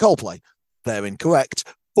people who hate Coldplay. They're incorrect.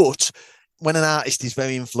 But when an artist is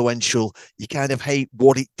very influential, you kind of hate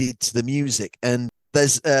what it did to the music. And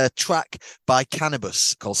there's a track by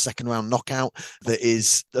Cannabis called Second Round Knockout that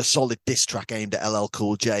is a solid diss track aimed at LL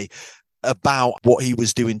Cool J about what he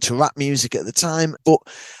was doing to rap music at the time. But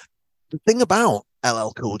the thing about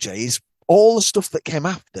LL Cool J is all the stuff that came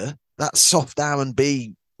after, that soft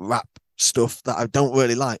R&B rap stuff that I don't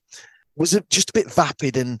really like, was just a bit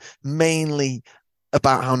vapid and mainly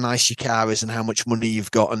about how nice your car is and how much money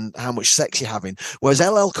you've got and how much sex you're having. Whereas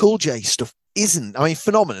LL Cool J stuff isn't. I mean,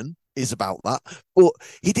 Phenomenon is about that, but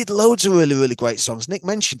he did loads of really, really great songs. Nick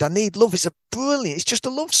mentioned I Need Love. It's it's just a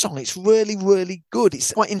love song. It's really, really good.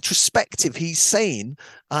 It's quite introspective. He's saying,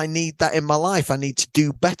 I need that in my life. I need to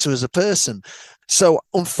do better as a person. So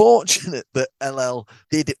unfortunate that LL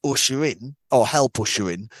did usher in or help usher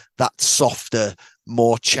in that softer,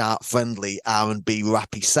 more chart-friendly R&B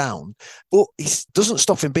rappy sound, but it doesn't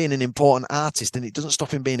stop him being an important artist, and it doesn't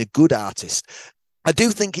stop him being a good artist. I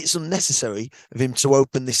do think it's unnecessary of him to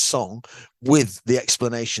open this song with the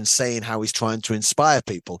explanation saying how he's trying to inspire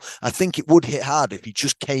people. I think it would hit hard if he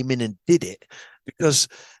just came in and did it, because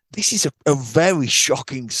this is a very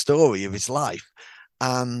shocking story of his life.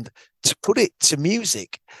 And to put it to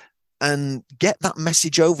music and get that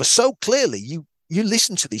message over so clearly, you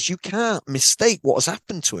listen to this, you can't mistake what has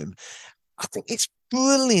happened to him. I think it's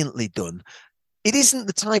brilliantly done. It isn't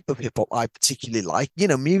the type of hip hop I particularly like. You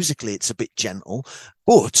know, musically, it's a bit gentle,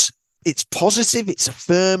 but it's positive, it's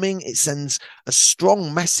affirming, it sends a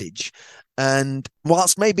strong message. And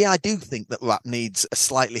whilst maybe I do think that rap needs a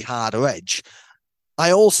slightly harder edge,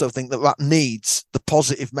 I also think that rap needs the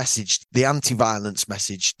positive message, the anti-violence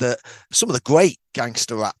message, that some of the great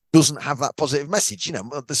gangster rap doesn't have that positive message. You know,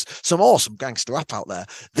 there's some awesome gangster rap out there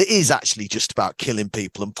that is actually just about killing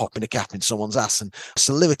people and popping a cap in someone's ass. And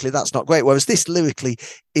so lyrically, that's not great. Whereas this lyrically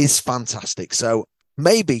is fantastic. So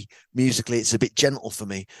maybe musically, it's a bit gentle for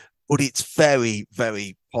me, but it's very,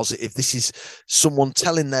 very positive. This is someone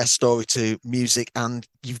telling their story to music, and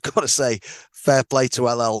you've got to say fair play to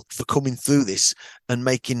LL for coming through this and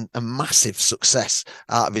making a massive success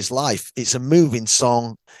out of his life. It's a moving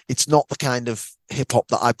song. It's not the kind of hip hop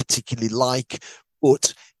that I particularly like,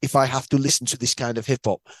 but if I have to listen to this kind of hip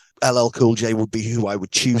hop, LL Cool J would be who I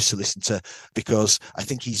would choose to listen to, because I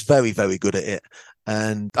think he's very, very good at it.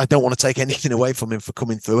 And I don't want to take anything away from him for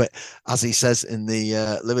coming through it. As he says in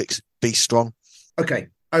the lyrics, be strong. Okay,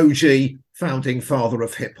 OG, founding father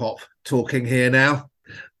of hip hop, talking here now.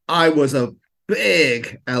 I was a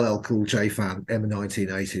big LL Cool J fan in the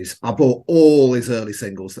 1980s. I bought all his early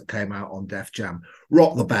singles that came out on Def Jam.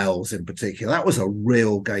 Rock the Bells in particular. That was a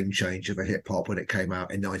real game changer for hip hop when it came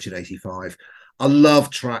out in 1985. I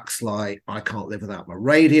love tracks like I Can't Live Without My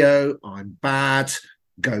Radio, I'm Bad,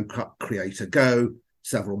 Go Creator Go,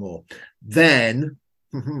 several more. Then,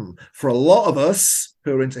 for a lot of us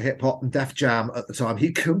who were into hip hop and Def Jam at the time,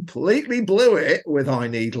 he completely blew it with I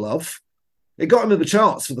Need Love. It got into the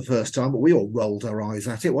charts for the first time, but we all rolled our eyes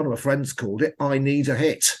at it. One of my friends called it I Need a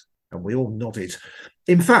Hit, and we all nodded.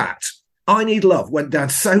 In fact, I Need Love went down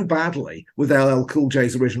so badly with LL Cool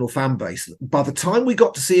J's original fan base that by the time we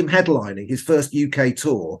got to see him headlining his first UK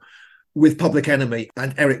tour with Public Enemy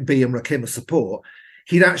and Eric B and Rakim as support,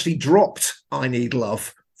 he'd actually dropped I Need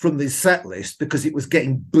Love from the set list because it was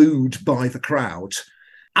getting booed by the crowd.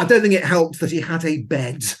 I don't think it helped that he had a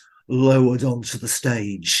bed lowered onto the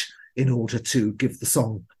stage in order to give the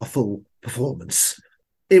song a full performance.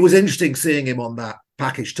 It was interesting seeing him on that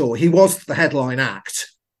package tour. He was the headline act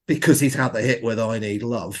because he's had the hit with I Need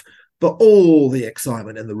Love, but all the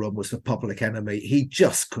excitement in the room was for Public Enemy. He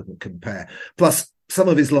just couldn't compare. Plus, some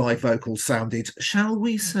of his live vocals sounded, shall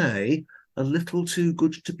we say, a little too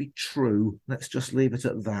good to be true. Let's just leave it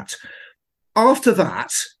at that. After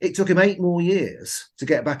that, it took him 8 more years to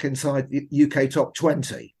get back inside the UK top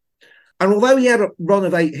 20. And although he had a run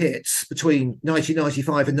of 8 hits between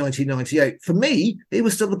 1995 and 1998, for me, he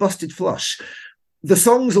was still a busted flush. The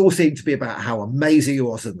songs all seemed to be about how amazing he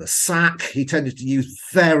was in the sack. He tended to use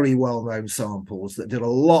very well-known samples that did a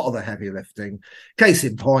lot of the heavy lifting. Case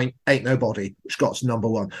in point, Ain't Nobody, which got to number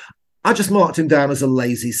 1. I just marked him down as a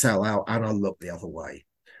lazy sellout, and I looked the other way.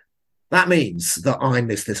 That means that I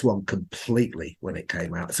missed this one completely when it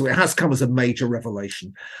came out. So it has come as a major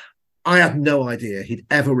revelation. I had no idea he'd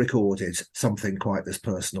ever recorded something quite this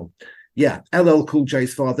personal. Yeah, LL Cool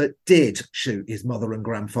J's father did shoot his mother and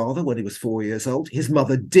grandfather when he was 4 years old. His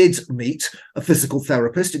mother did meet a physical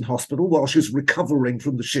therapist in hospital while she was recovering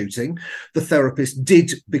from the shooting. The therapist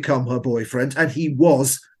did become her boyfriend, and he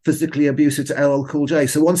was physically abusive to LL Cool J.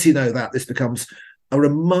 So once you know that, this becomes a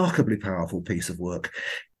remarkably powerful piece of work.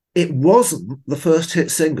 It wasn't the first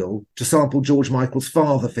hit single to sample George Michael's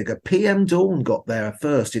father figure. PM Dawn got there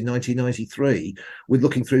first in 1993 with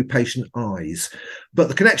Looking Through Patient Eyes. But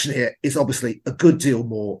the connection here is obviously a good deal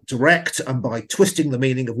more direct, and by twisting the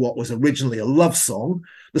meaning of what was originally a love song,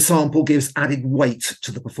 the sample gives added weight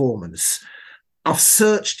to the performance. I've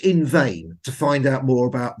searched in vain to find out more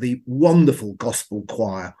about the wonderful gospel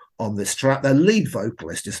choir on this track. Their lead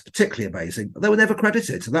vocalist is particularly amazing, but they were never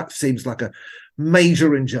credited, so that seems like a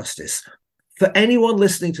major injustice. For anyone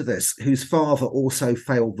listening to this whose father also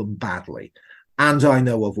failed them badly, and I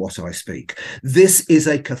know of what I speak, this is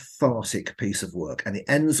a cathartic piece of work, and it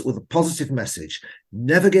ends with a positive message.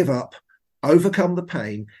 Never give up, overcome the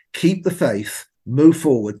pain, keep the faith, move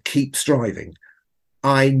forward, keep striving.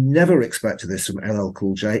 I never expected this from LL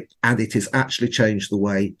Cool J, and it has actually changed the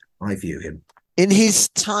way I view him. In his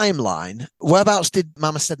timeline, whereabouts did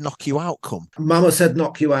Mama Said Knock You Out come? Mama Said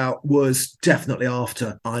Knock You Out was definitely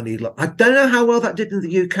after I Need Love. I don't know how well that did in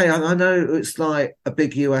the UK. I know it's like a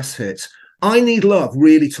big US hit. I Need Love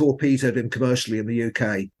really torpedoed him commercially in the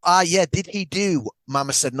UK. Yeah. Did he do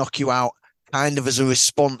Mama Said Knock You Out kind of as a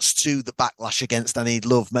response to the backlash against I Need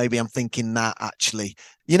Love? Maybe I'm thinking that, actually.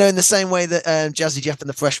 You know, in the same way that Jazzy Jeff and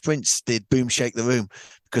the Fresh Prince did Boom Shake the Room,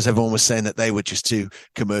 because everyone was saying that they were just too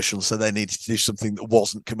commercial, so they needed to do something that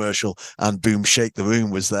wasn't commercial, and Boom Shake the Room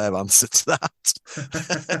was their answer to that.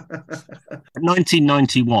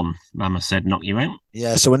 1991, Mama Said Knock You Out.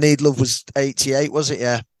 Yeah, so I Need Love was 88, was it?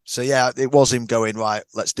 Yeah. So, yeah, it was him going, right,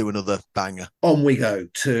 let's do another banger. On we go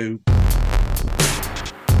to...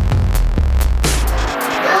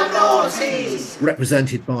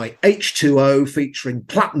 represented by H2O featuring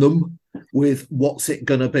Platinum with What's It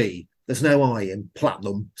Gonna Be? There's no I in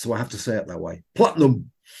Platinum, so I have to say it that way.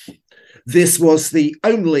 Platinum. This was the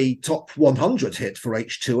only top 100 hit for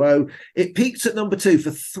H2O. It peaked at number 2 for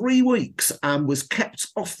 3 weeks and was kept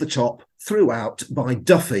off the top throughout by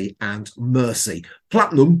Duffy and Mercy.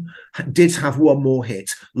 Platinum did have one more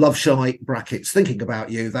hit, Love Shy brackets Thinking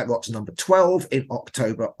About You. That got to number 12 in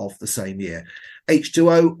October of the same year.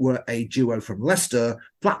 H2O were a duo from Leicester.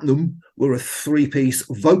 Platinum were a 3-piece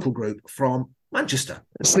vocal group from Manchester.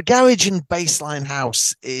 So the garage and bassline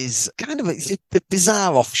house is kind of a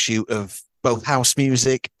bizarre offshoot of both house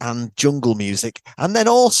music and jungle music, and then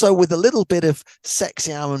also with a little bit of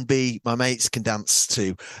sexy R&B my mates can dance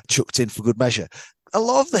to chucked in for good measure. A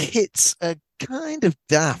lot of the hits are kind of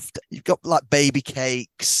daft. You've got like Baby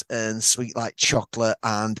Cakes and Sweet Like Chocolate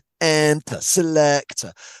and Enter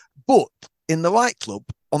Selector. But in the right club,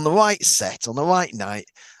 on the right set, on the right night,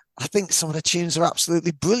 I think some of the tunes are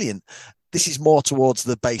absolutely brilliant. This is more towards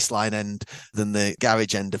the bassline end than the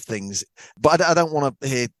garage end of things. But I don't want to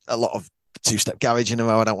hear a lot of two-step garage in a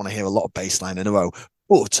row. I don't want to hear a lot of bassline in a row.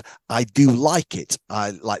 But I do like it.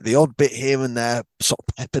 I like the odd bit here and there, sort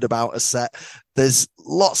of peppered about a set. There's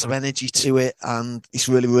lots of energy to it, and it's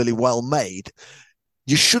really, really well made.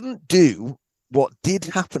 You shouldn't do what did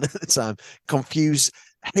happen at the time, confuse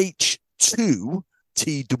H2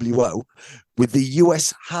 TWO with the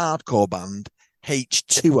US hardcore band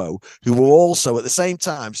H2O, who were also at the same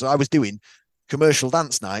time. So I was doing commercial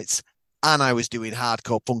dance nights and I was doing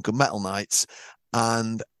hardcore punk and metal nights,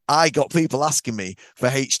 and I got people asking me for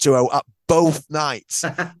H2O at both nights.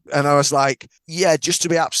 And I was like, yeah, just to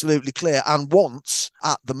be absolutely clear. And once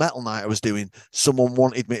at the metal night I was doing, someone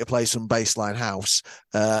wanted me to play some bassline house.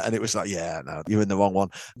 And it was like, yeah, no, you're in the wrong one.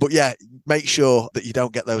 But yeah, make sure that you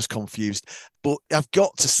don't get those confused. But I've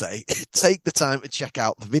got to say, take the time to check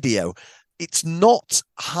out the video. It's not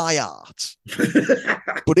high art,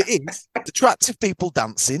 but it is attractive people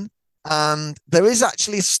dancing. And there is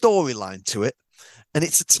actually a storyline to it. And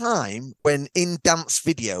it's a time when in dance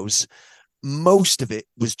videos, most of it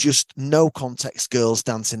was just no context girls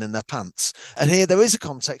dancing in their pants. And here there is a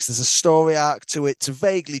context. There's a story arc to it to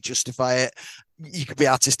vaguely justify it. You could be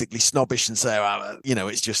artistically snobbish and say, oh, you know,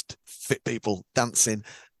 it's just fit people dancing.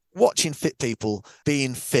 Watching fit people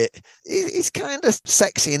being fit is kind of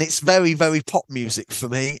sexy, and it's very, very pop music for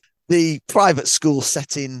me. The private school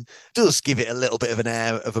setting does give it a little bit of an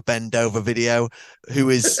air of a bend over video, who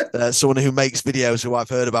is someone who makes videos who I've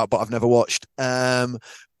heard about, but I've never watched.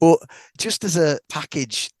 But just as a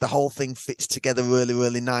package, the whole thing fits together really,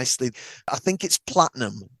 really nicely. I think it's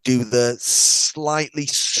Platinum do the slightly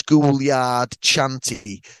schoolyard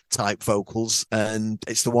chanty type vocals, and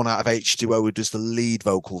it's the one out of H2O who does the lead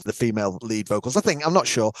vocal, the female lead vocals. I'm not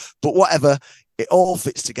sure, but whatever. It all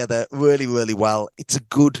fits together really, really well. It's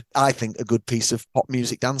I think, a good piece of pop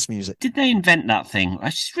music, dance music. Did they invent that thing?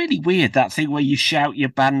 It's just really weird, that thing where you shout your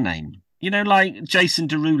band name. You know, like Jason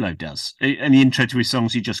Derulo does. In the intro to his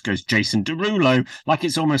songs, he just goes, Jason Derulo. Like,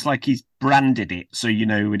 it's almost like he's branded it so you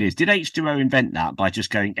know who it is. Did H2O invent that by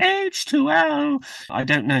just going, H2O? I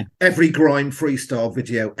don't know. Every grime freestyle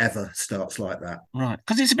video ever starts like that. Right.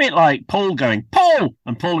 Because it's a bit like Paul going, Paul!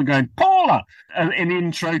 And Paula going, Paula! In the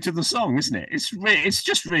intro to the song, isn't it? It's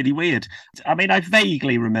just really weird. I mean, I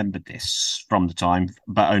vaguely remembered this from the time,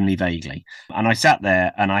 but only vaguely. And I sat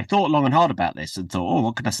there and I thought long and hard about this and thought, oh,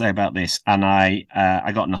 what can I say about this? And I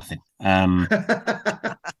got nothing.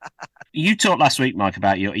 You talked last week, Mike,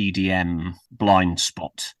 about your EDM blind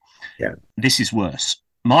spot. This is worse.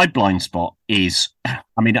 My blind spot is,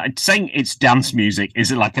 I mean, saying it's dance music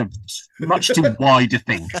is like a much too wide a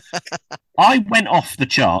thing. I went off the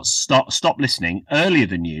charts, stop listening earlier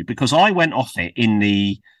than you, because I went off it in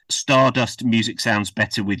the Stardust Music Sounds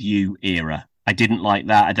Better With You era. I didn't like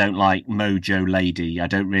that. I don't like Mojo Lady. I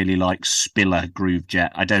don't really like Spiller Groove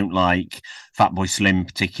Jet. I don't like Fatboy Slim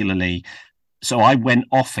particularly. So I went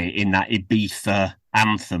off it in that Ibiza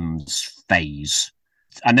anthems phase.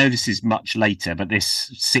 I know this is much later, but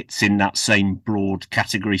this sits in that same broad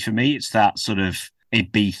category for me. It's that sort of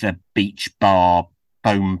Ibiza beach bar,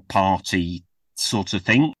 foam party sort of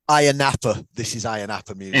thing. Ayia Napa. This is Ayia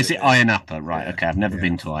Napa music. Is it Ayia Napa? Right. Yeah. Okay. I've never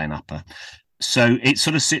been to Ayia Napa. So it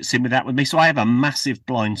sort of sits in with that with me. So I have a massive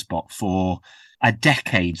blind spot for a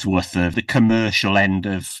decade's worth of the commercial end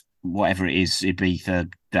of whatever it is,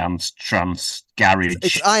 Ibiza, dance, trance, garage.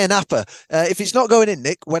 It's Ayia Napa. If it's not going in,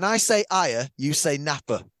 Nick, when I say Ayia, you say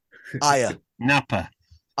Napa. Ayia. Napa.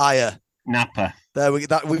 Ayia. Napa. There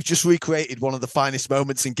we've just recreated one of the finest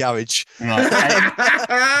moments in garage.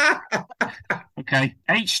 Right. Okay.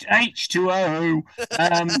 H2O.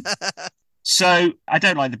 So I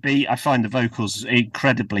don't like the beat. I find the vocals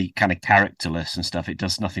incredibly kind of characterless and stuff. It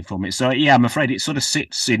does nothing for me. So yeah, I'm afraid it sort of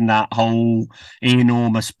sits in that whole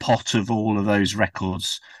enormous pot of all of those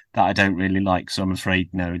records that I don't really like. So I'm afraid,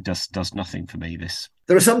 no, it does nothing for me, this.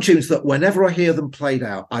 There are some tunes that whenever I hear them played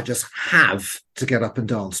out, I just have to get up and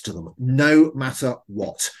dance to them, no matter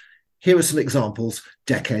what. Here are some examples,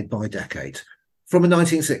 decade by decade. From the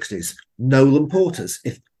 1960s, Nolan Porter's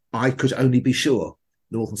If I Could Only Be Sure,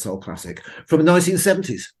 Northern Soul classic. From the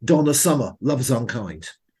 1970s, Donna Summer, Love Is Unkind.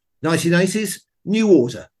 1980s, New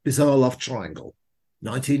Order, Bizarre Love Triangle.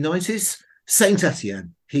 1990s, Saint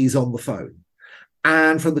Etienne, He's on the Phone.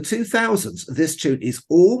 And from the 2000s, this tune is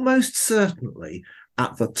almost certainly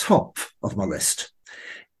at the top of my list.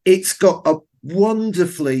 It's got a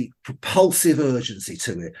wonderfully propulsive urgency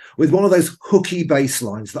to it, with one of those hooky bass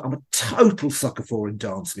lines that I'm a total sucker for in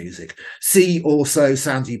dance music. See also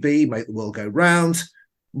Sandy B, Make the World Go Round.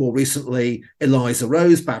 More recently, Eliza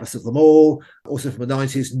Rose, Baddest of Them All. Also from the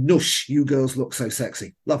 90s, Nush, You Girls Look So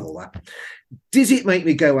Sexy. Love all that. Did it make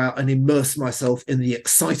me go out and immerse myself in the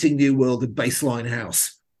exciting new world of bassline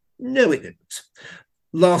house? No, it didn't.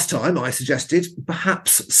 Last time I suggested,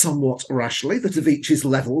 perhaps somewhat rashly, that Avicii's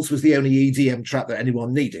Levels was the only EDM track that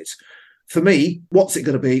anyone needed. For me, What's It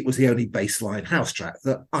Gonna Be was the only bassline house track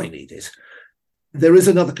that I needed. There is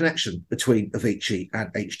another connection between Avicii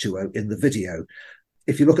and H2O in the video.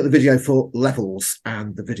 If you look at the video for Levels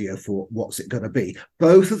and the video for What's It Gonna Be,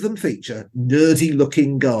 both of them feature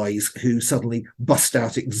nerdy-looking guys who suddenly bust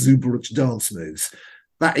out exuberant dance moves.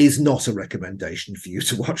 That is not a recommendation for you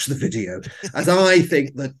to watch the video, as I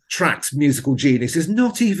think the track's musical genius is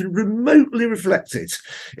not even remotely reflected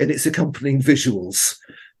in its accompanying visuals.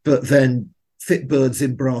 But then fit birds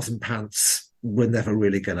in bras and pants were never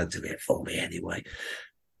really going to do it for me anyway.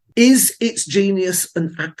 Is its genius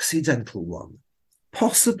an accidental one?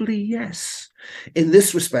 Possibly, yes. In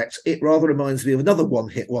this respect, it rather reminds me of another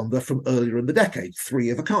one-hit wonder from earlier in the decade, Three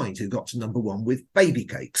of a Kind, who got to #1 with Baby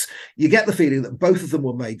Cakes. You get the feeling that both of them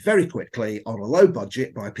were made very quickly on a low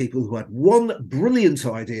budget by people who had one brilliant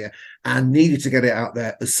idea and needed to get it out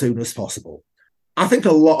there as soon as possible. I think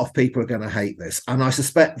a lot of people are going to hate this, and I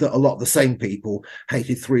suspect that a lot of the same people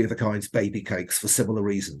hated Three of a Kind's Baby Cakes for similar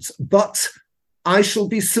reasons. But I shall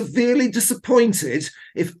be severely disappointed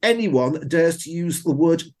if anyone dares to use the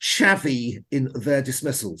word chavvy in their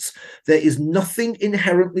dismissals. There is nothing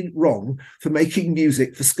inherently wrong for making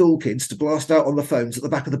music for school kids to blast out on the phones at the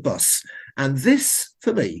back of the bus. And this,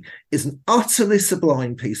 for me, is an utterly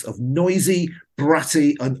sublime piece of noisy,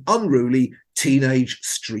 bratty and unruly teenage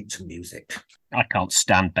street music. I can't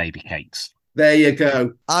stand Baby Cakes. There you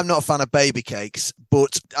go. I'm not a fan of Baby Cakes,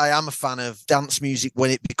 but I am a fan of dance music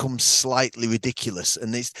when it becomes slightly ridiculous.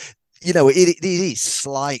 And it's, you know, it is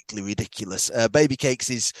slightly ridiculous. Baby Cakes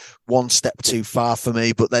is one step too far for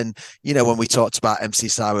me. But then, you know, when we talked about MC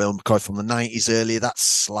Cyril McCoy from the 90s earlier, that's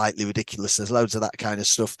slightly ridiculous. There's loads of that kind of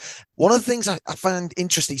stuff. One of the things I find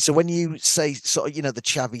interesting, so when you say sort of, you know, the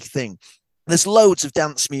chavvy thing, there's loads of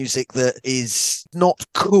dance music that is not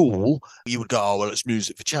cool. You would go, oh, well, it's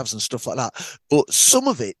music for chavs and stuff like that. But some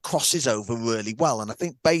of it crosses over really well. And I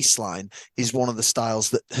think bassline is one of the styles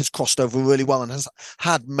that has crossed over really well and has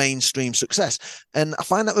had mainstream success. And I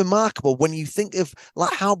find that remarkable when you think of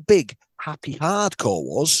like how big Happy Hardcore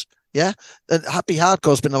was. Yeah. And Happy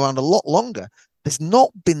Hardcore's been around a lot longer. There's not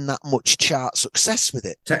been that much chart success with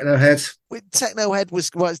it. Techno Head. Techno Head was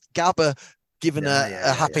Gabba. given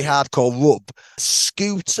a happy hardcore rub.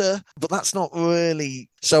 Scooter, but that's not really.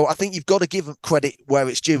 So I think you've got to give them credit where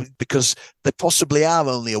it's due, because they possibly are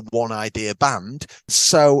only a one idea band.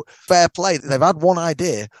 So fair play. They've had one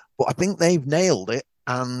idea, but I think they've nailed it,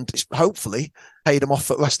 and it's hopefully paid them off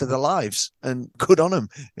for the rest of their lives. And good on them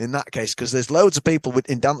in that case, because there's loads of people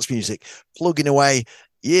in dance music plugging away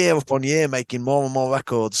year upon year, making more and more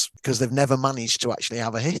records because they've never managed to actually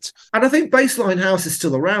have a hit. And I think bassline house is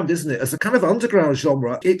still around, isn't it? As a kind of underground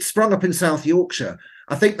genre, it sprung up in South Yorkshire.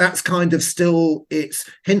 I think that's kind of still its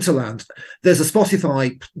hinterland. There's a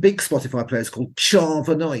big Spotify player called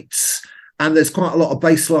Chava Nights, and there's quite a lot of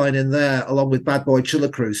bassline in there, along with Bad Boy Chiller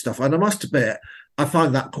Crew stuff. And I must admit, I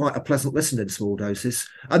find that quite a pleasant listen in small doses.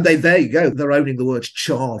 And there you go. They're owning the word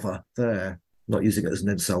Chava there, not using it as an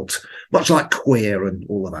insult, much like queer and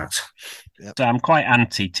all of that. Yep. So I'm quite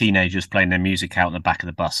anti teenagers playing their music out in the back of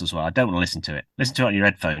the bus as well. I don't want to listen to it. Listen to it on your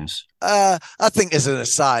headphones. I think as an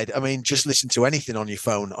aside, I mean, just listen to anything on your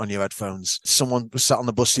phone, on your headphones. Someone was sat on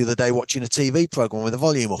the bus the other day watching a TV program with the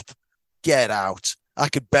volume up. Get out. I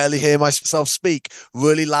could barely hear myself speak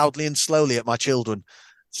really loudly and slowly at my children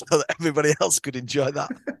so that everybody else could enjoy that.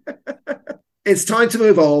 It's time to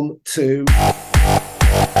move on to...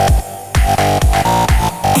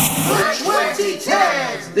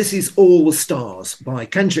 This is All the Stars by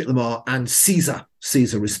Kendrick Lamar and SZA.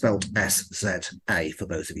 SZA is spelled S-Z-A, for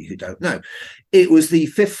those of you who don't know. It was the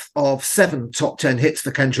fifth of 7 top 10 hits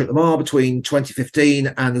for Kendrick Lamar between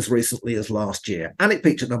 2015 and as recently as last year. And it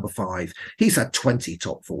peaked at number 5. He's had 20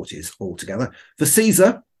 top 40s altogether. For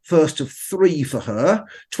SZA, first of 3 for her,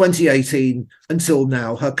 2018 until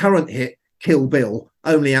now. Her current hit, Kill Bill,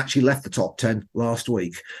 only actually left the top 10 last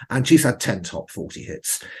week. And she's had 10 top 40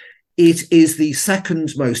 hits. It is the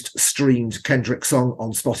second most streamed Kendrick song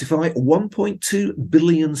on Spotify, 1.2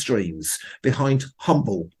 billion streams, behind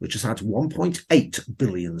Humble, which has had 1.8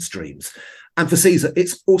 billion streams. And for SZA,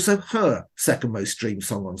 it's also her second most streamed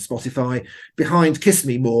song on Spotify, behind Kiss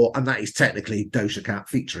Me More, and that is technically Doja Cat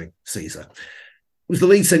featuring SZA. It was the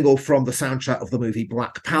lead single from the soundtrack of the movie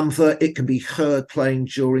Black Panther. It can be heard playing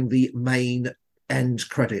during the main end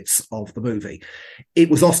credits of the movie. It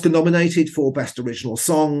was Oscar nominated for Best Original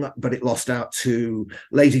Song, but it lost out to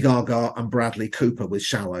Lady Gaga and Bradley Cooper with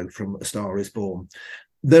Shallow from A Star Is Born.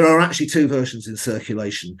 There are actually 2 versions in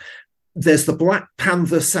circulation. There's the Black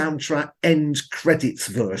Panther soundtrack end credits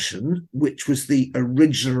version, which was the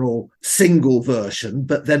original single version,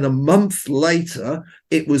 but then a month later,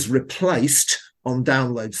 it was replaced on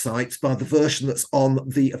download sites by the version that's on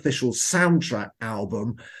the official soundtrack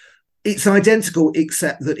album. It's identical,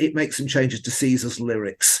 except that it makes some changes to SZA's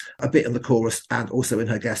lyrics, a bit in the chorus and also in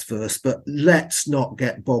her guest verse. But let's not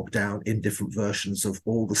get bogged down in different versions of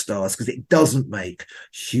All the Stars, because it doesn't make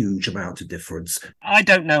huge amount of difference. I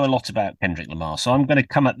don't know a lot about Kendrick Lamar, so I'm going to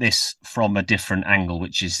come at this from a different angle,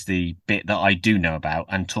 which is the bit that I do know about,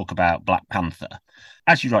 and talk about Black Panther.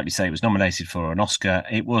 As you rightly say, it was nominated for an Oscar.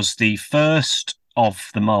 It was the first of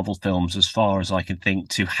the Marvel films, as far as I can think,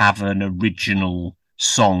 to have an original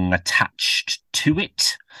song attached to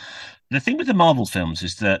it. The thing with the Marvel films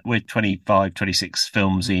is that we're 25, 26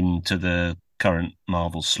 films into the current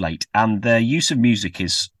Marvel slate, and their use of music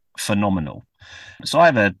is phenomenal. So I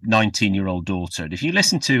have a 19-year-old daughter, and if you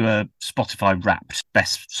listen to a Spotify Wrapped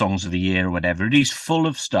Best Songs of the Year or whatever, it is full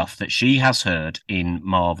of stuff that she has heard in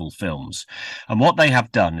Marvel films. And what they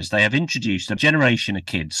have done is they have introduced a generation of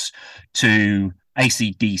kids to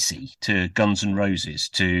AC/DC, to Guns N' Roses,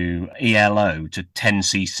 to ELO, to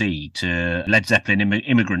 10cc, to Led Zeppelin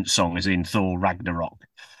Immigrant Song, as in Thor Ragnarok.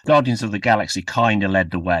 Guardians of the Galaxy kind of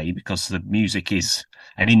led the way because the music is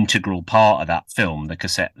an integral part of that film, the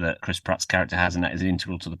cassette that Chris Pratt's character has, and that is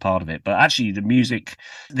integral to the part of it. But actually the music,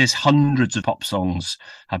 there's hundreds of pop songs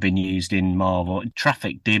have been used in Marvel.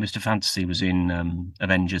 Traffic, Dear Mr. Fantasy was in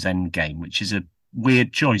Avengers Endgame, which is a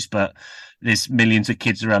weird choice, but there's millions of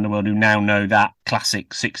kids around the world who now know that classic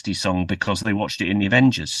 60s song because they watched it in the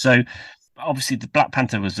Avengers. So obviously the Black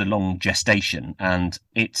Panther was a long gestation, and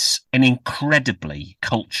it's an incredibly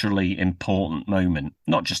culturally important moment,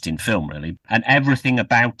 not just in film really, and everything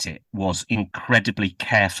about it was incredibly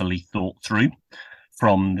carefully thought through.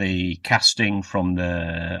 From the casting, from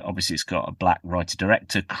the, obviously it's got a black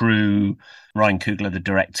writer-director crew. Ryan Coogler, the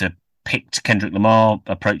director, picked Kendrick Lamar,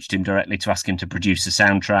 approached him directly to ask him to produce the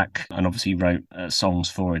soundtrack, and obviously wrote songs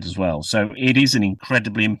for it as well. So it is an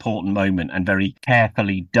incredibly important moment and very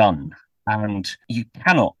carefully done. And you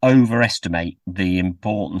cannot overestimate the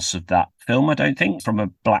importance of that film, I don't think, from a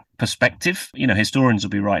black perspective. You know, historians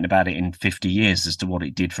will be writing about it in 50 years as to what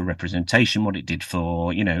it did for representation, what it did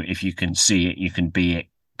for, you know, if you can see it, you can be it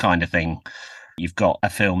kind of thing. You've got a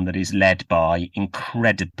film that is led by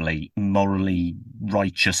incredibly morally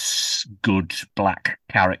righteous, good black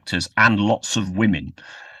characters and lots of women.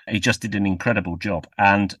 He just did an incredible job.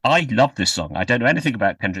 And I love this song. I don't know anything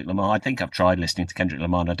about Kendrick Lamar. I think I've tried listening to Kendrick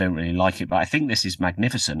Lamar and I don't really like it, but I think this is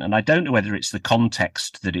magnificent. And I don't know whether it's the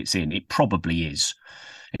context that it's in. It probably is.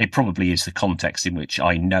 It probably is the context in which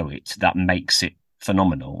I know it that makes it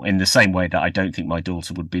phenomenal, in the same way that I don't think my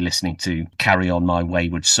daughter would be listening to Carry On My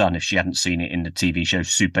Wayward Son if she hadn't seen it in the TV show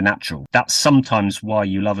Supernatural. That's sometimes why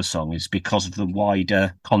you love a song, is because of the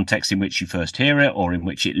wider context in which you first hear it or in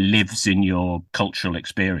which it lives in your cultural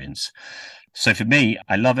experience. So for me,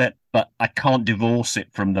 I love it, but I can't divorce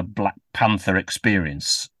it from the Black Panther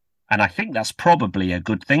experience. And I think that's probably a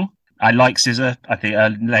good thing. I like SZA. I think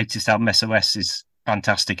her latest album, SOS, is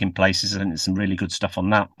fantastic in places, and there's some really good stuff on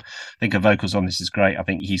that. I think her vocals on this is great. I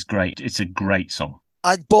think he's great. It's a great song.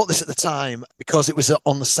 I bought this at the time because it was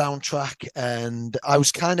on the soundtrack, and I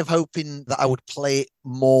was kind of hoping that I would play it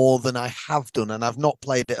more than I have done, and I've not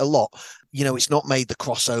played it a lot. You know, it's not made the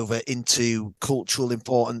crossover into cultural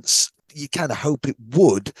importance. You kind of hope it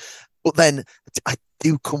would, but then I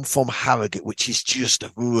do come from Harrogate, which is just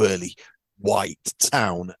a really white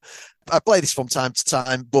town. I play this from time to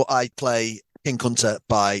time, but I play King Hunter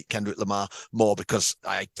by Kendrick Lamar more because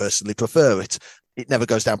I personally prefer it. It never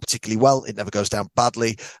goes down particularly well. It never goes down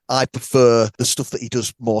badly. I prefer the stuff that he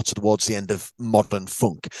does more towards the end of modern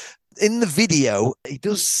funk. In the video, he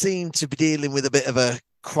does seem to be dealing with a bit of a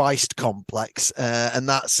Christ complex, and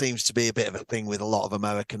that seems to be a bit of a thing with a lot of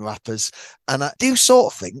American rappers. And I do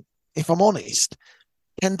sort of think, if I'm honest,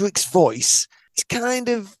 Kendrick's voice is kind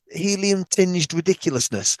of helium-tinged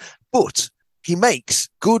ridiculousness, but he makes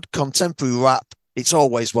good contemporary rap. It's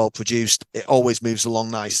always well produced. It always moves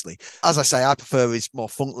along nicely. As I say, I prefer his more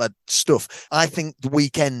funk-led stuff. I think The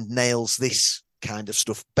Weeknd nails this kind of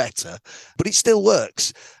stuff better, but it still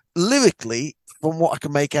works. Lyrically, from what I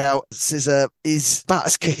can make out, SZA is about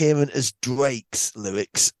as coherent as Drake's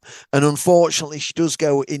lyrics. And unfortunately, she does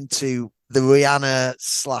go into the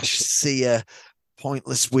Rihanna/Sia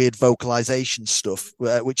pointless, weird vocalization stuff,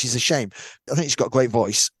 which is a shame. I think she's got a great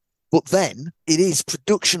voice. But then it is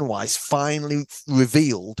production-wise finally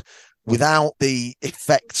revealed without the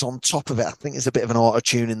effects on top of it. I think there's a bit of an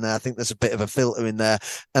auto-tune in there. I think there's a bit of a filter in there.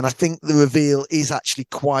 And I think the reveal is actually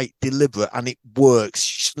quite deliberate and it works.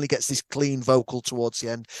 She suddenly gets this clean vocal towards the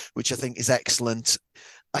end, which I think is excellent.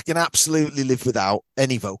 I can absolutely live without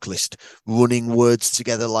any vocalist running words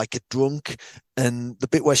together like a drunk. And the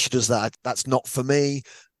bit where she does that, that's not for me.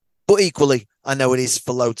 But equally, I know it is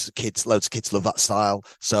for loads of kids. Loads of kids love that style.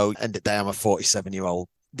 So end of the day, I'm a 47-year-old.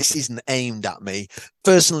 This isn't aimed at me.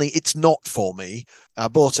 Personally, it's not for me. I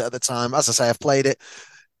bought it at the time. As I say, I've played it.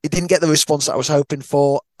 It didn't get the response that I was hoping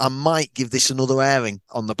for. I might give this another airing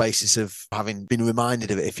on the basis of having been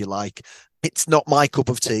reminded of it, if you like. It's not my cup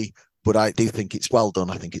of tea, but I do think it's well done.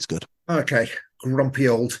 I think it's good. Okay, grumpy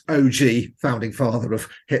old OG founding father of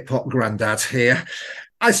hip-hop granddad here.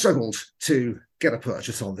 I struggled to get a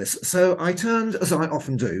purchase on this, so I turned, as I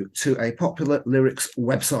often do, to a popular lyrics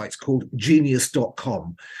website called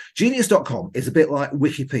Genius.com. Genius.com is a bit like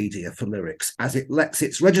Wikipedia for lyrics, as it lets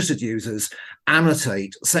its registered users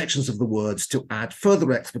annotate sections of the words to add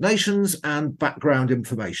further explanations and background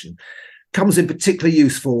information. Comes in particularly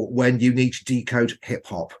useful when you need to decode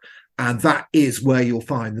hip-hop. And that is where you'll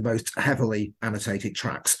find the most heavily annotated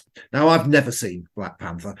tracks. Now, I've never seen Black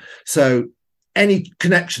Panther, so any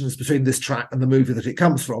connections between this track and the movie that it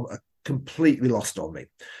comes from are completely lost on me.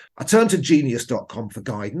 I turned to Genius.com for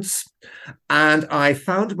guidance, and I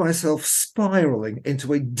found myself spiraling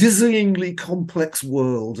into a dizzyingly complex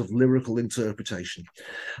world of lyrical interpretation.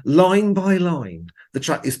 Line by line, the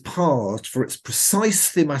track is parsed for its precise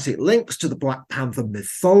thematic links to the Black Panther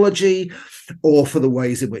mythology, or for the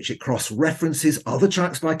ways in which it cross-references other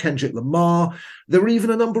tracks by Kendrick Lamar. There are even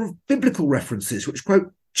a number of biblical references which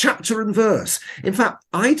quote chapter and verse. In fact,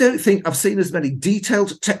 I don't think I've seen as many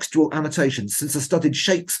detailed textual annotations since I studied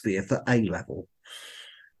Shakespeare for A-level.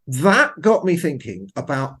 That got me thinking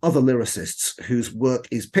about other lyricists whose work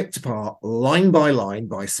is picked apart line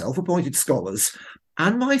by self-appointed scholars,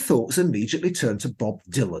 and my thoughts immediately turned to Bob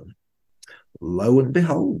Dylan. Lo and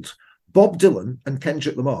behold, Bob Dylan and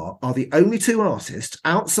Kendrick Lamar are the only two artists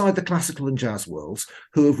outside the classical and jazz worlds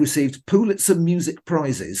who have received Pulitzer Music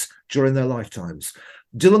Prizes during their lifetimes.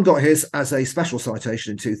 Dylan got his as a special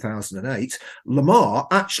citation in 2008. Lamar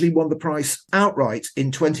actually won the prize outright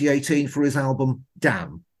in 2018 for his album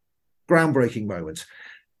Damn. Groundbreaking moment.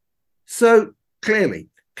 So clearly,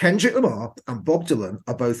 Kendrick Lamar and Bob Dylan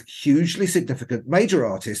are both hugely significant major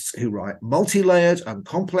artists who write multi-layered and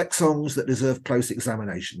complex songs that deserve close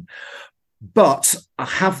examination. But I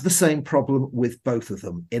have the same problem with both of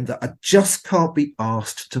them in that I just can't be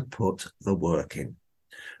asked to put the work in.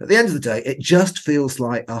 At the end of the day, it just feels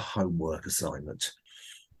like a homework assignment.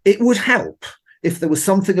 It would help if there was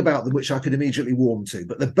something about them which I could immediately warm to,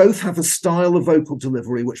 but they both have a style of vocal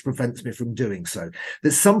delivery which prevents me from doing so.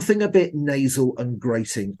 There's something a bit nasal and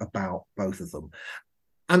grating about both of them.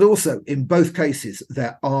 And also, in both cases,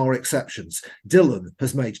 there are exceptions. Dylan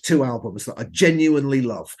has made 2 albums that I genuinely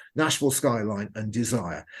love, Nashville Skyline and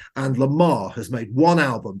Desire. And Lamar has made 1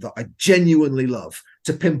 album that I genuinely love,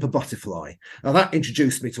 To Pimp a Butterfly. Now, that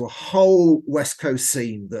introduced me to a whole West Coast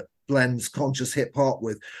scene that blends conscious hip-hop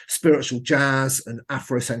with spiritual jazz and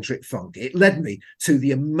Afrocentric funk. It led me to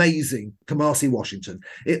the amazing Kamasi Washington.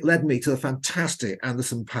 It led me to the fantastic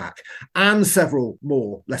Anderson .Paak and several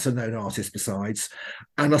more lesser-known artists besides.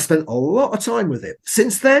 And I spent a lot of time with it.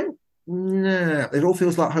 Since then, nah, it all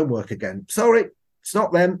feels like homework again. Sorry, it's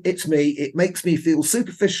not them, it's me. It makes me feel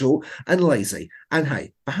superficial and lazy. And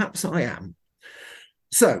hey, perhaps I am.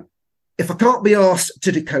 So, if I can't be asked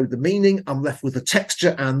to decode the meaning, I'm left with the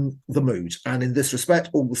texture and the mood. And in this respect,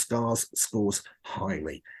 All the Scars scores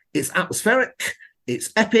highly. It's atmospheric,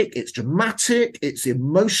 it's epic, it's dramatic, it's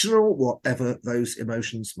emotional, whatever those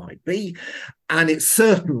emotions might be. And it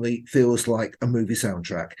certainly feels like a movie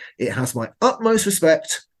soundtrack. It has my utmost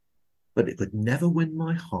respect, but it could never win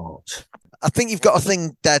my heart. I think you've got a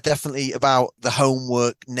thing there definitely about the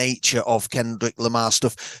homework nature of Kendrick Lamar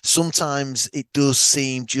stuff. Sometimes it does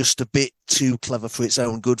seem just a bit too clever for its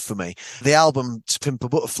own good for me. The album To Pimp a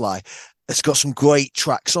Butterfly, it's got some great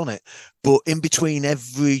tracks on it, but in between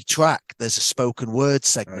every track, there's a spoken word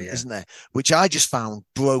segment, isn't there? Which I just found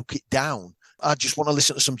broke it down. I just want to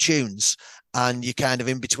listen to some tunes, and you're kind of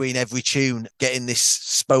in between every tune getting this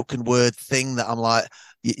spoken word thing that I'm like,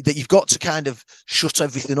 that you've got to kind of shut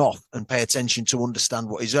everything off and pay attention to understand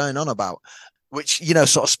what he's going on about, which, you know,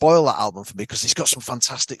 sort of spoil that album for me because it's got some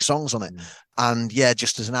fantastic songs on it. And yeah,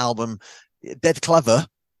 just as an album, dead clever,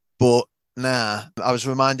 but nah. I was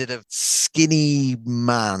reminded of Skinny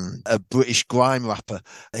Man, a British grime rapper.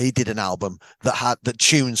 He did an album that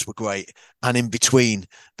tunes were great, and in between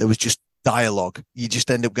there was just dialogue. You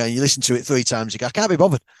just end up going, you listen to it 3 times, you go, I can't be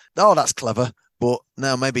bothered. Oh, that's clever. But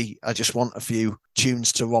now maybe I just want a few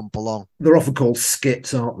tunes to romp along. They're often called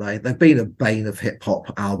skits, aren't they? They've been a bane of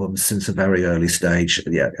hip-hop albums since a very early stage.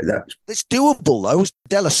 Yeah, it's doable, though.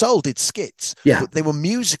 De La Soul did skits. Yeah. But they were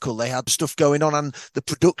musical. They had stuff going on, and the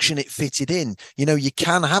production, it fitted in. You know, you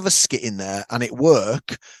can have a skit in there and it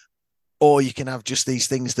work, or you can have just these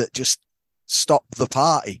things that just stop the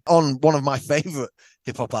party. On one of my favourite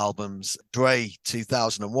hip-hop albums, Dre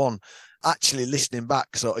 2001, actually listening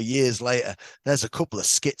back sort of years later, there's a couple of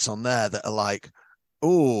skits on there that are like,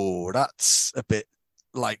 oh, that's a bit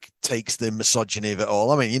like takes the misogyny of it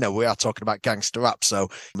all. I mean, you know, we are talking about gangster rap, so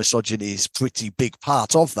misogyny is a pretty big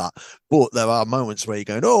part of that. But there are moments where you're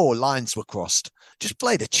going, oh, lines were crossed. Just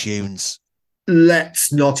play the tunes.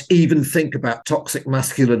 Let's not even think about toxic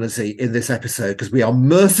masculinity in this episode because we are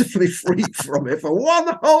mercifully free from it for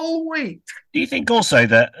 1 whole week. Do you think also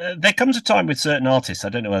that there comes a time with certain artists, I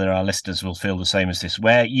don't know whether our listeners will feel the same as this,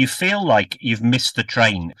 where you feel like you've missed the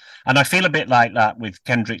train? And I feel a bit like that with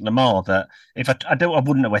Kendrick Lamar, that if I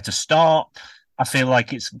wouldn't know where to start. I feel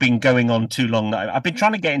like it's been going on too long. I've been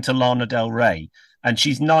trying to get into Lana Del Rey, and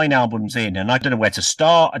she's 9 albums in, and I don't know where to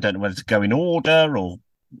start. I don't know whether to go in order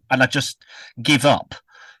and I just give up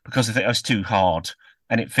because I think it was too hard.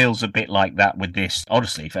 And it feels a bit like that with this.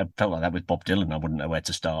 Honestly, if it felt like that with Bob Dylan, I wouldn't know where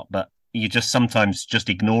to start. But you just sometimes just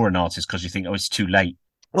ignore an artist because you think, oh, it's too late.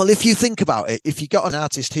 Well, if you think about it, if you got an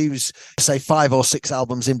artist who's, say, 5 or 6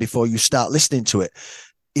 albums in before you start listening to it,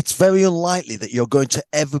 it's very unlikely that you're going to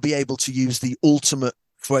ever be able to use the ultimate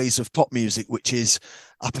phrase of pop music, which is,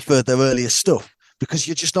 I prefer their earlier stuff, because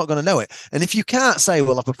you're just not going to know it. And if you can't say,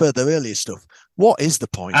 well, I prefer their earlier stuff, what is the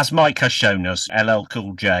point? As Mike has shown us, LL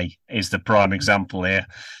Cool J is the prime example here.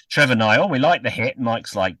 Trevor and I, we like the hit.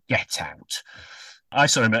 Mike's like, get out. I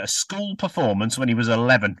saw him at a school performance when he was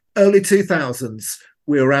 11. Early 2000s,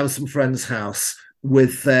 we were around some friend's house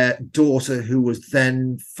with their daughter, who was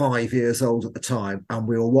then 5 years old at the time, and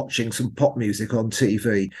we were watching some pop music on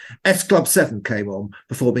TV. S Club 7 came on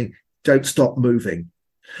performing Don't Stop Moving.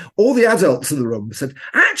 All the adults in the room said,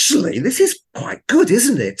 actually, this is quite good,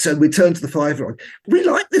 isn't it? And we turned to the 5-year-old. We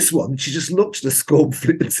like this one. She just looked at us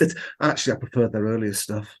scornfully and said, actually, I prefer their earlier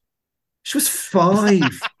stuff. She was 5.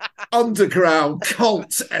 Underground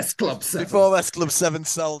cult S Club 7. Before S Club 7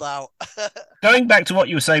 sold out. Going back to what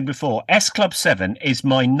you were saying before, S Club 7 is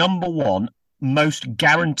my number 1 most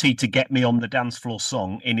guaranteed to get me on the dance floor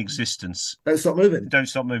song in existence. Don't Stop Moving. Don't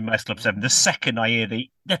Stop Moving by S Club 7. The second I hear the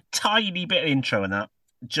tiny bit of intro in that,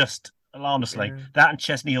 just honestly, that and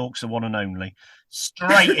Chesney Hawkes are one and only.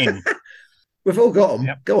 Straight in. We've all got them.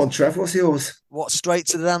 Yep. Go on, Trev. What's yours? What, straight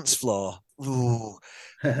to the dance floor? Ooh.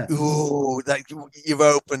 Ooh, you've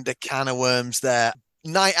opened a can of worms there.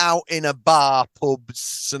 Night out in a bar, pub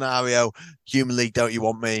scenario, Human League, Don't You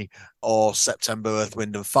Want Me, or September, Earth,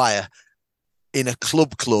 Wind and Fire. In a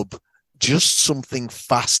club, just something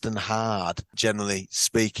fast and hard, generally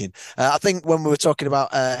speaking. I think when we were talking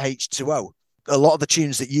about H2O, a lot of the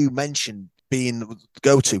tunes that you mentioned being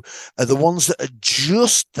go-to are the ones that are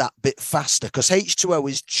just that bit faster, because H2O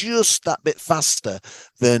is just that bit faster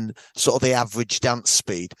than sort of the average dance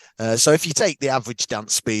speed. So if you take the average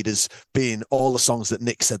dance speed as being all the songs that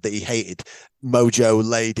Nick said that he hated, Mojo,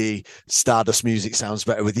 Lady, Stardust Music Sounds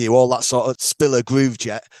Better With You, all that sort of Spiller, Groove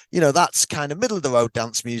Jet, that's kind of middle of the road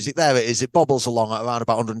dance music. There it is. It bobbles along at around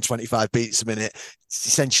about 125 beats a minute. It's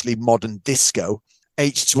essentially modern disco.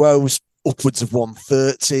 H2O's upwards of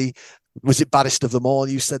 130. Was it Baddest of Them All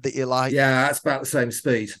you said that you like? Yeah, that's about the same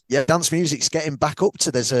speed. Yeah, dance music's getting back up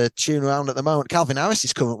to, there's a tune around at the moment. Calvin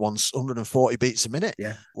Harris's current one's 140 beats a minute.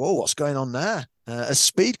 Yeah. Whoa, what's going on there? Has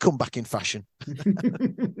speed come back in fashion?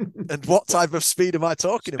 And what type of speed am I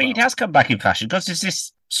talking about? Speed has come back in fashion because it's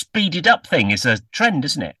this speeded up thing is a trend,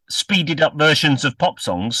 isn't it? Speeded up versions of pop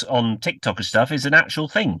songs on TikTok and stuff is an actual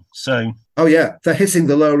thing. So, oh yeah, they're hitting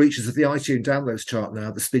the lower reaches of the iTunes downloads chart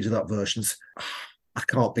now, the speeded up versions. I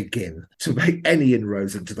can't begin to make any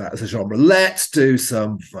inroads into that as a genre. Let's do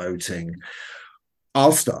some voting.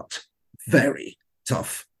 I'll start. Very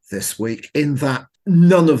tough this week in that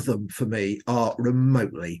none of them for me are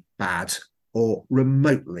remotely bad or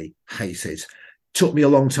remotely hated. Took me a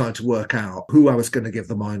long time to work out who I was going to give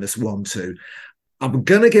the -1 to. I'm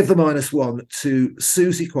going to give the -1 to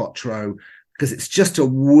Suzi Quatro because it's just a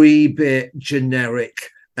wee bit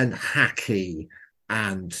generic and hacky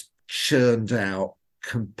and churned out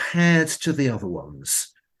compared to the other ones.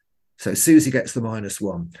 So Suzi gets the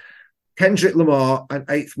 -1. Kendrick Lamar and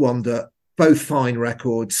Eighth Wonder, both fine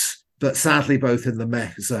records, but sadly both in the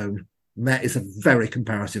meh zone. Meh is a very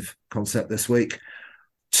comparative concept this week.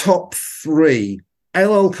 Top 3,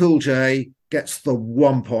 LL Cool J gets the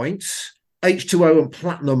 1 point. H2O and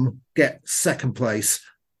Platinum get second place.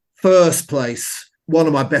 First place, one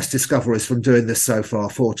of my best discoveries from doing this so far,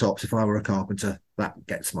 Four Tops, If I Were a Carpenter. That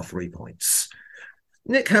gets my 3 points.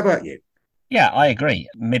 Nick, how about you? Yeah, I agree.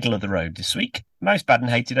 Middle of the road this week. Most bad and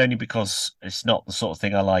hated only because it's not the sort of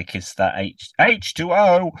thing I like. Is that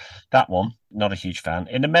H2O, that one. Not a huge fan.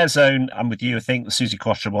 In the meh zone, I'm with you. I think the Suzi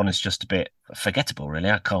Quatro one is just a bit forgettable, really.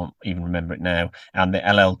 I can't even remember it now. And the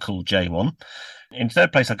LL Cool J one. In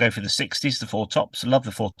third place, I'll go for the 60s, the Four Tops. I love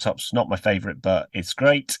the Four Tops. Not my favourite, but it's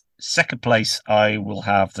great. Second place, I will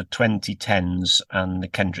have the 2010s and the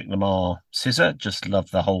Kendrick Lamar Scissor. Just love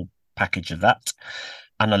the whole package of that.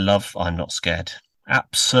 And I love I'm Not Scared.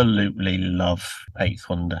 Absolutely love Eighth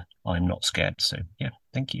Wonder. I'm Not Scared. So, yeah,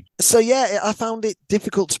 thank you. So, yeah, I found it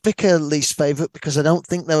difficult to pick a least favourite because I don't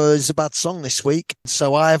think there was a bad song this week.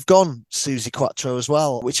 So I have gone Suzi Quatro as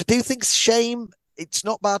well, which I do think's a shame. It's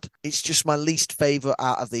not bad. It's just my least favourite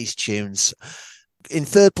out of these tunes. In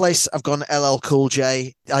third place, I've gone LL Cool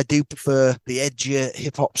J. I do prefer the edgier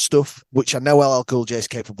hip-hop stuff, which I know LL Cool J is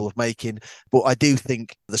capable of making, but I do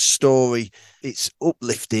think the story, it's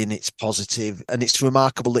uplifting, it's positive, and it's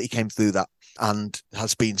remarkable that he came through that and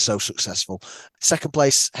has been so successful. Second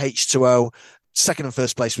place, H2O. Second and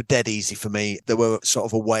first place were dead easy for me. They were sort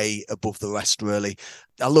of a way above the rest, really.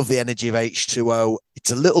 I love the energy of H2O.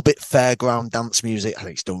 It's a little bit fairground dance music. I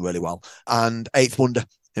think it's done really well. And Eighth Wonder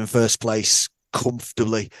in first place,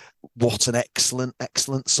 comfortably. What an excellent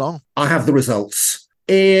song. I have the results.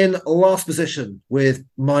 In last position with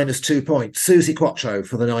 -2 points, Suzi Quatro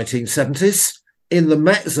for the 1970s. In the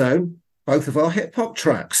Met Zone, both of our hip-hop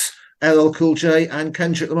tracks, LL Cool J and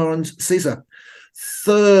Kendrick Lamar and Caesar.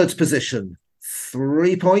 Third position,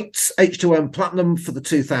 3 points, H2O and Platinum for the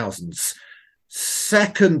 2000s.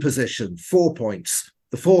 Second position, 4 points,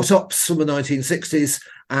 the Four Tops from the 1960s.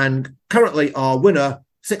 And currently our winner,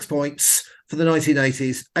 6 points, for the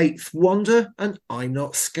 1980s, Eighth Wonder and I'm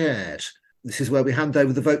Not Scared. This is where we hand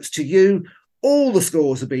over the votes to you. All the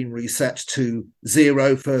scores have been reset to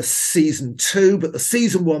 0 for season 2, but the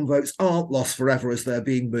season 1 votes aren't lost forever as they're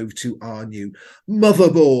being moved to our new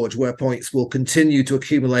motherboard, where points will continue to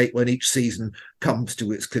accumulate when each season comes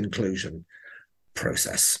to its conclusion.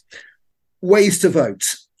 Process. Ways to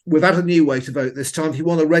vote. We've had a new way to vote this time. If you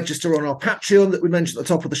want to register on our Patreon that we mentioned at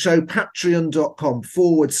the top of the show, patreon.com/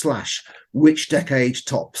 Which Decade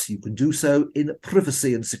Tops. You can do so in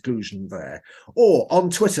privacy and seclusion there. Or on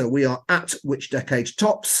Twitter, we are at Which Decade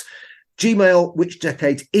Tops. Gmail, Which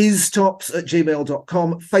Decade Is Tops at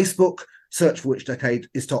gmail.com. Facebook, search for Which Decade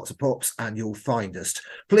Is Tops of Pops and you'll find us.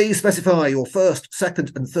 Please specify your first,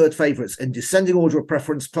 second and third favourites in descending order of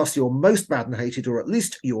preference, plus your most bad and hated, or at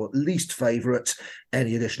least your least favourite.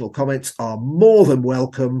 Any additional comments are more than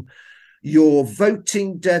welcome. Your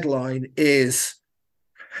voting deadline is...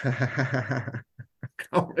 I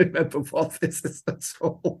can't remember what this is at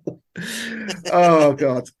all. Oh,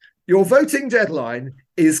 God. Your voting deadline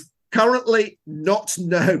is currently not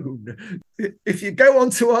known. If you go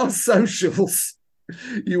onto our socials,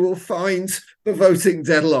 you will find the voting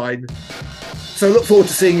deadline. So look forward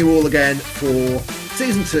to seeing you all again for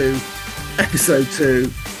Season 2, Episode 2.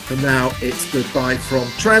 For now, it's goodbye from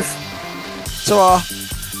Trev. Ta-ra.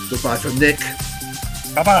 Goodbye from Nick.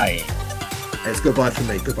 Bye-bye. It's goodbye from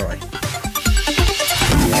me. Goodbye.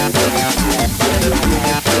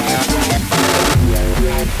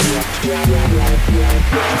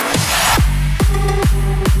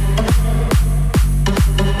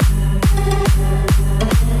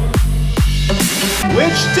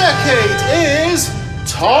 Which decade is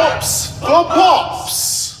Tops for Pops?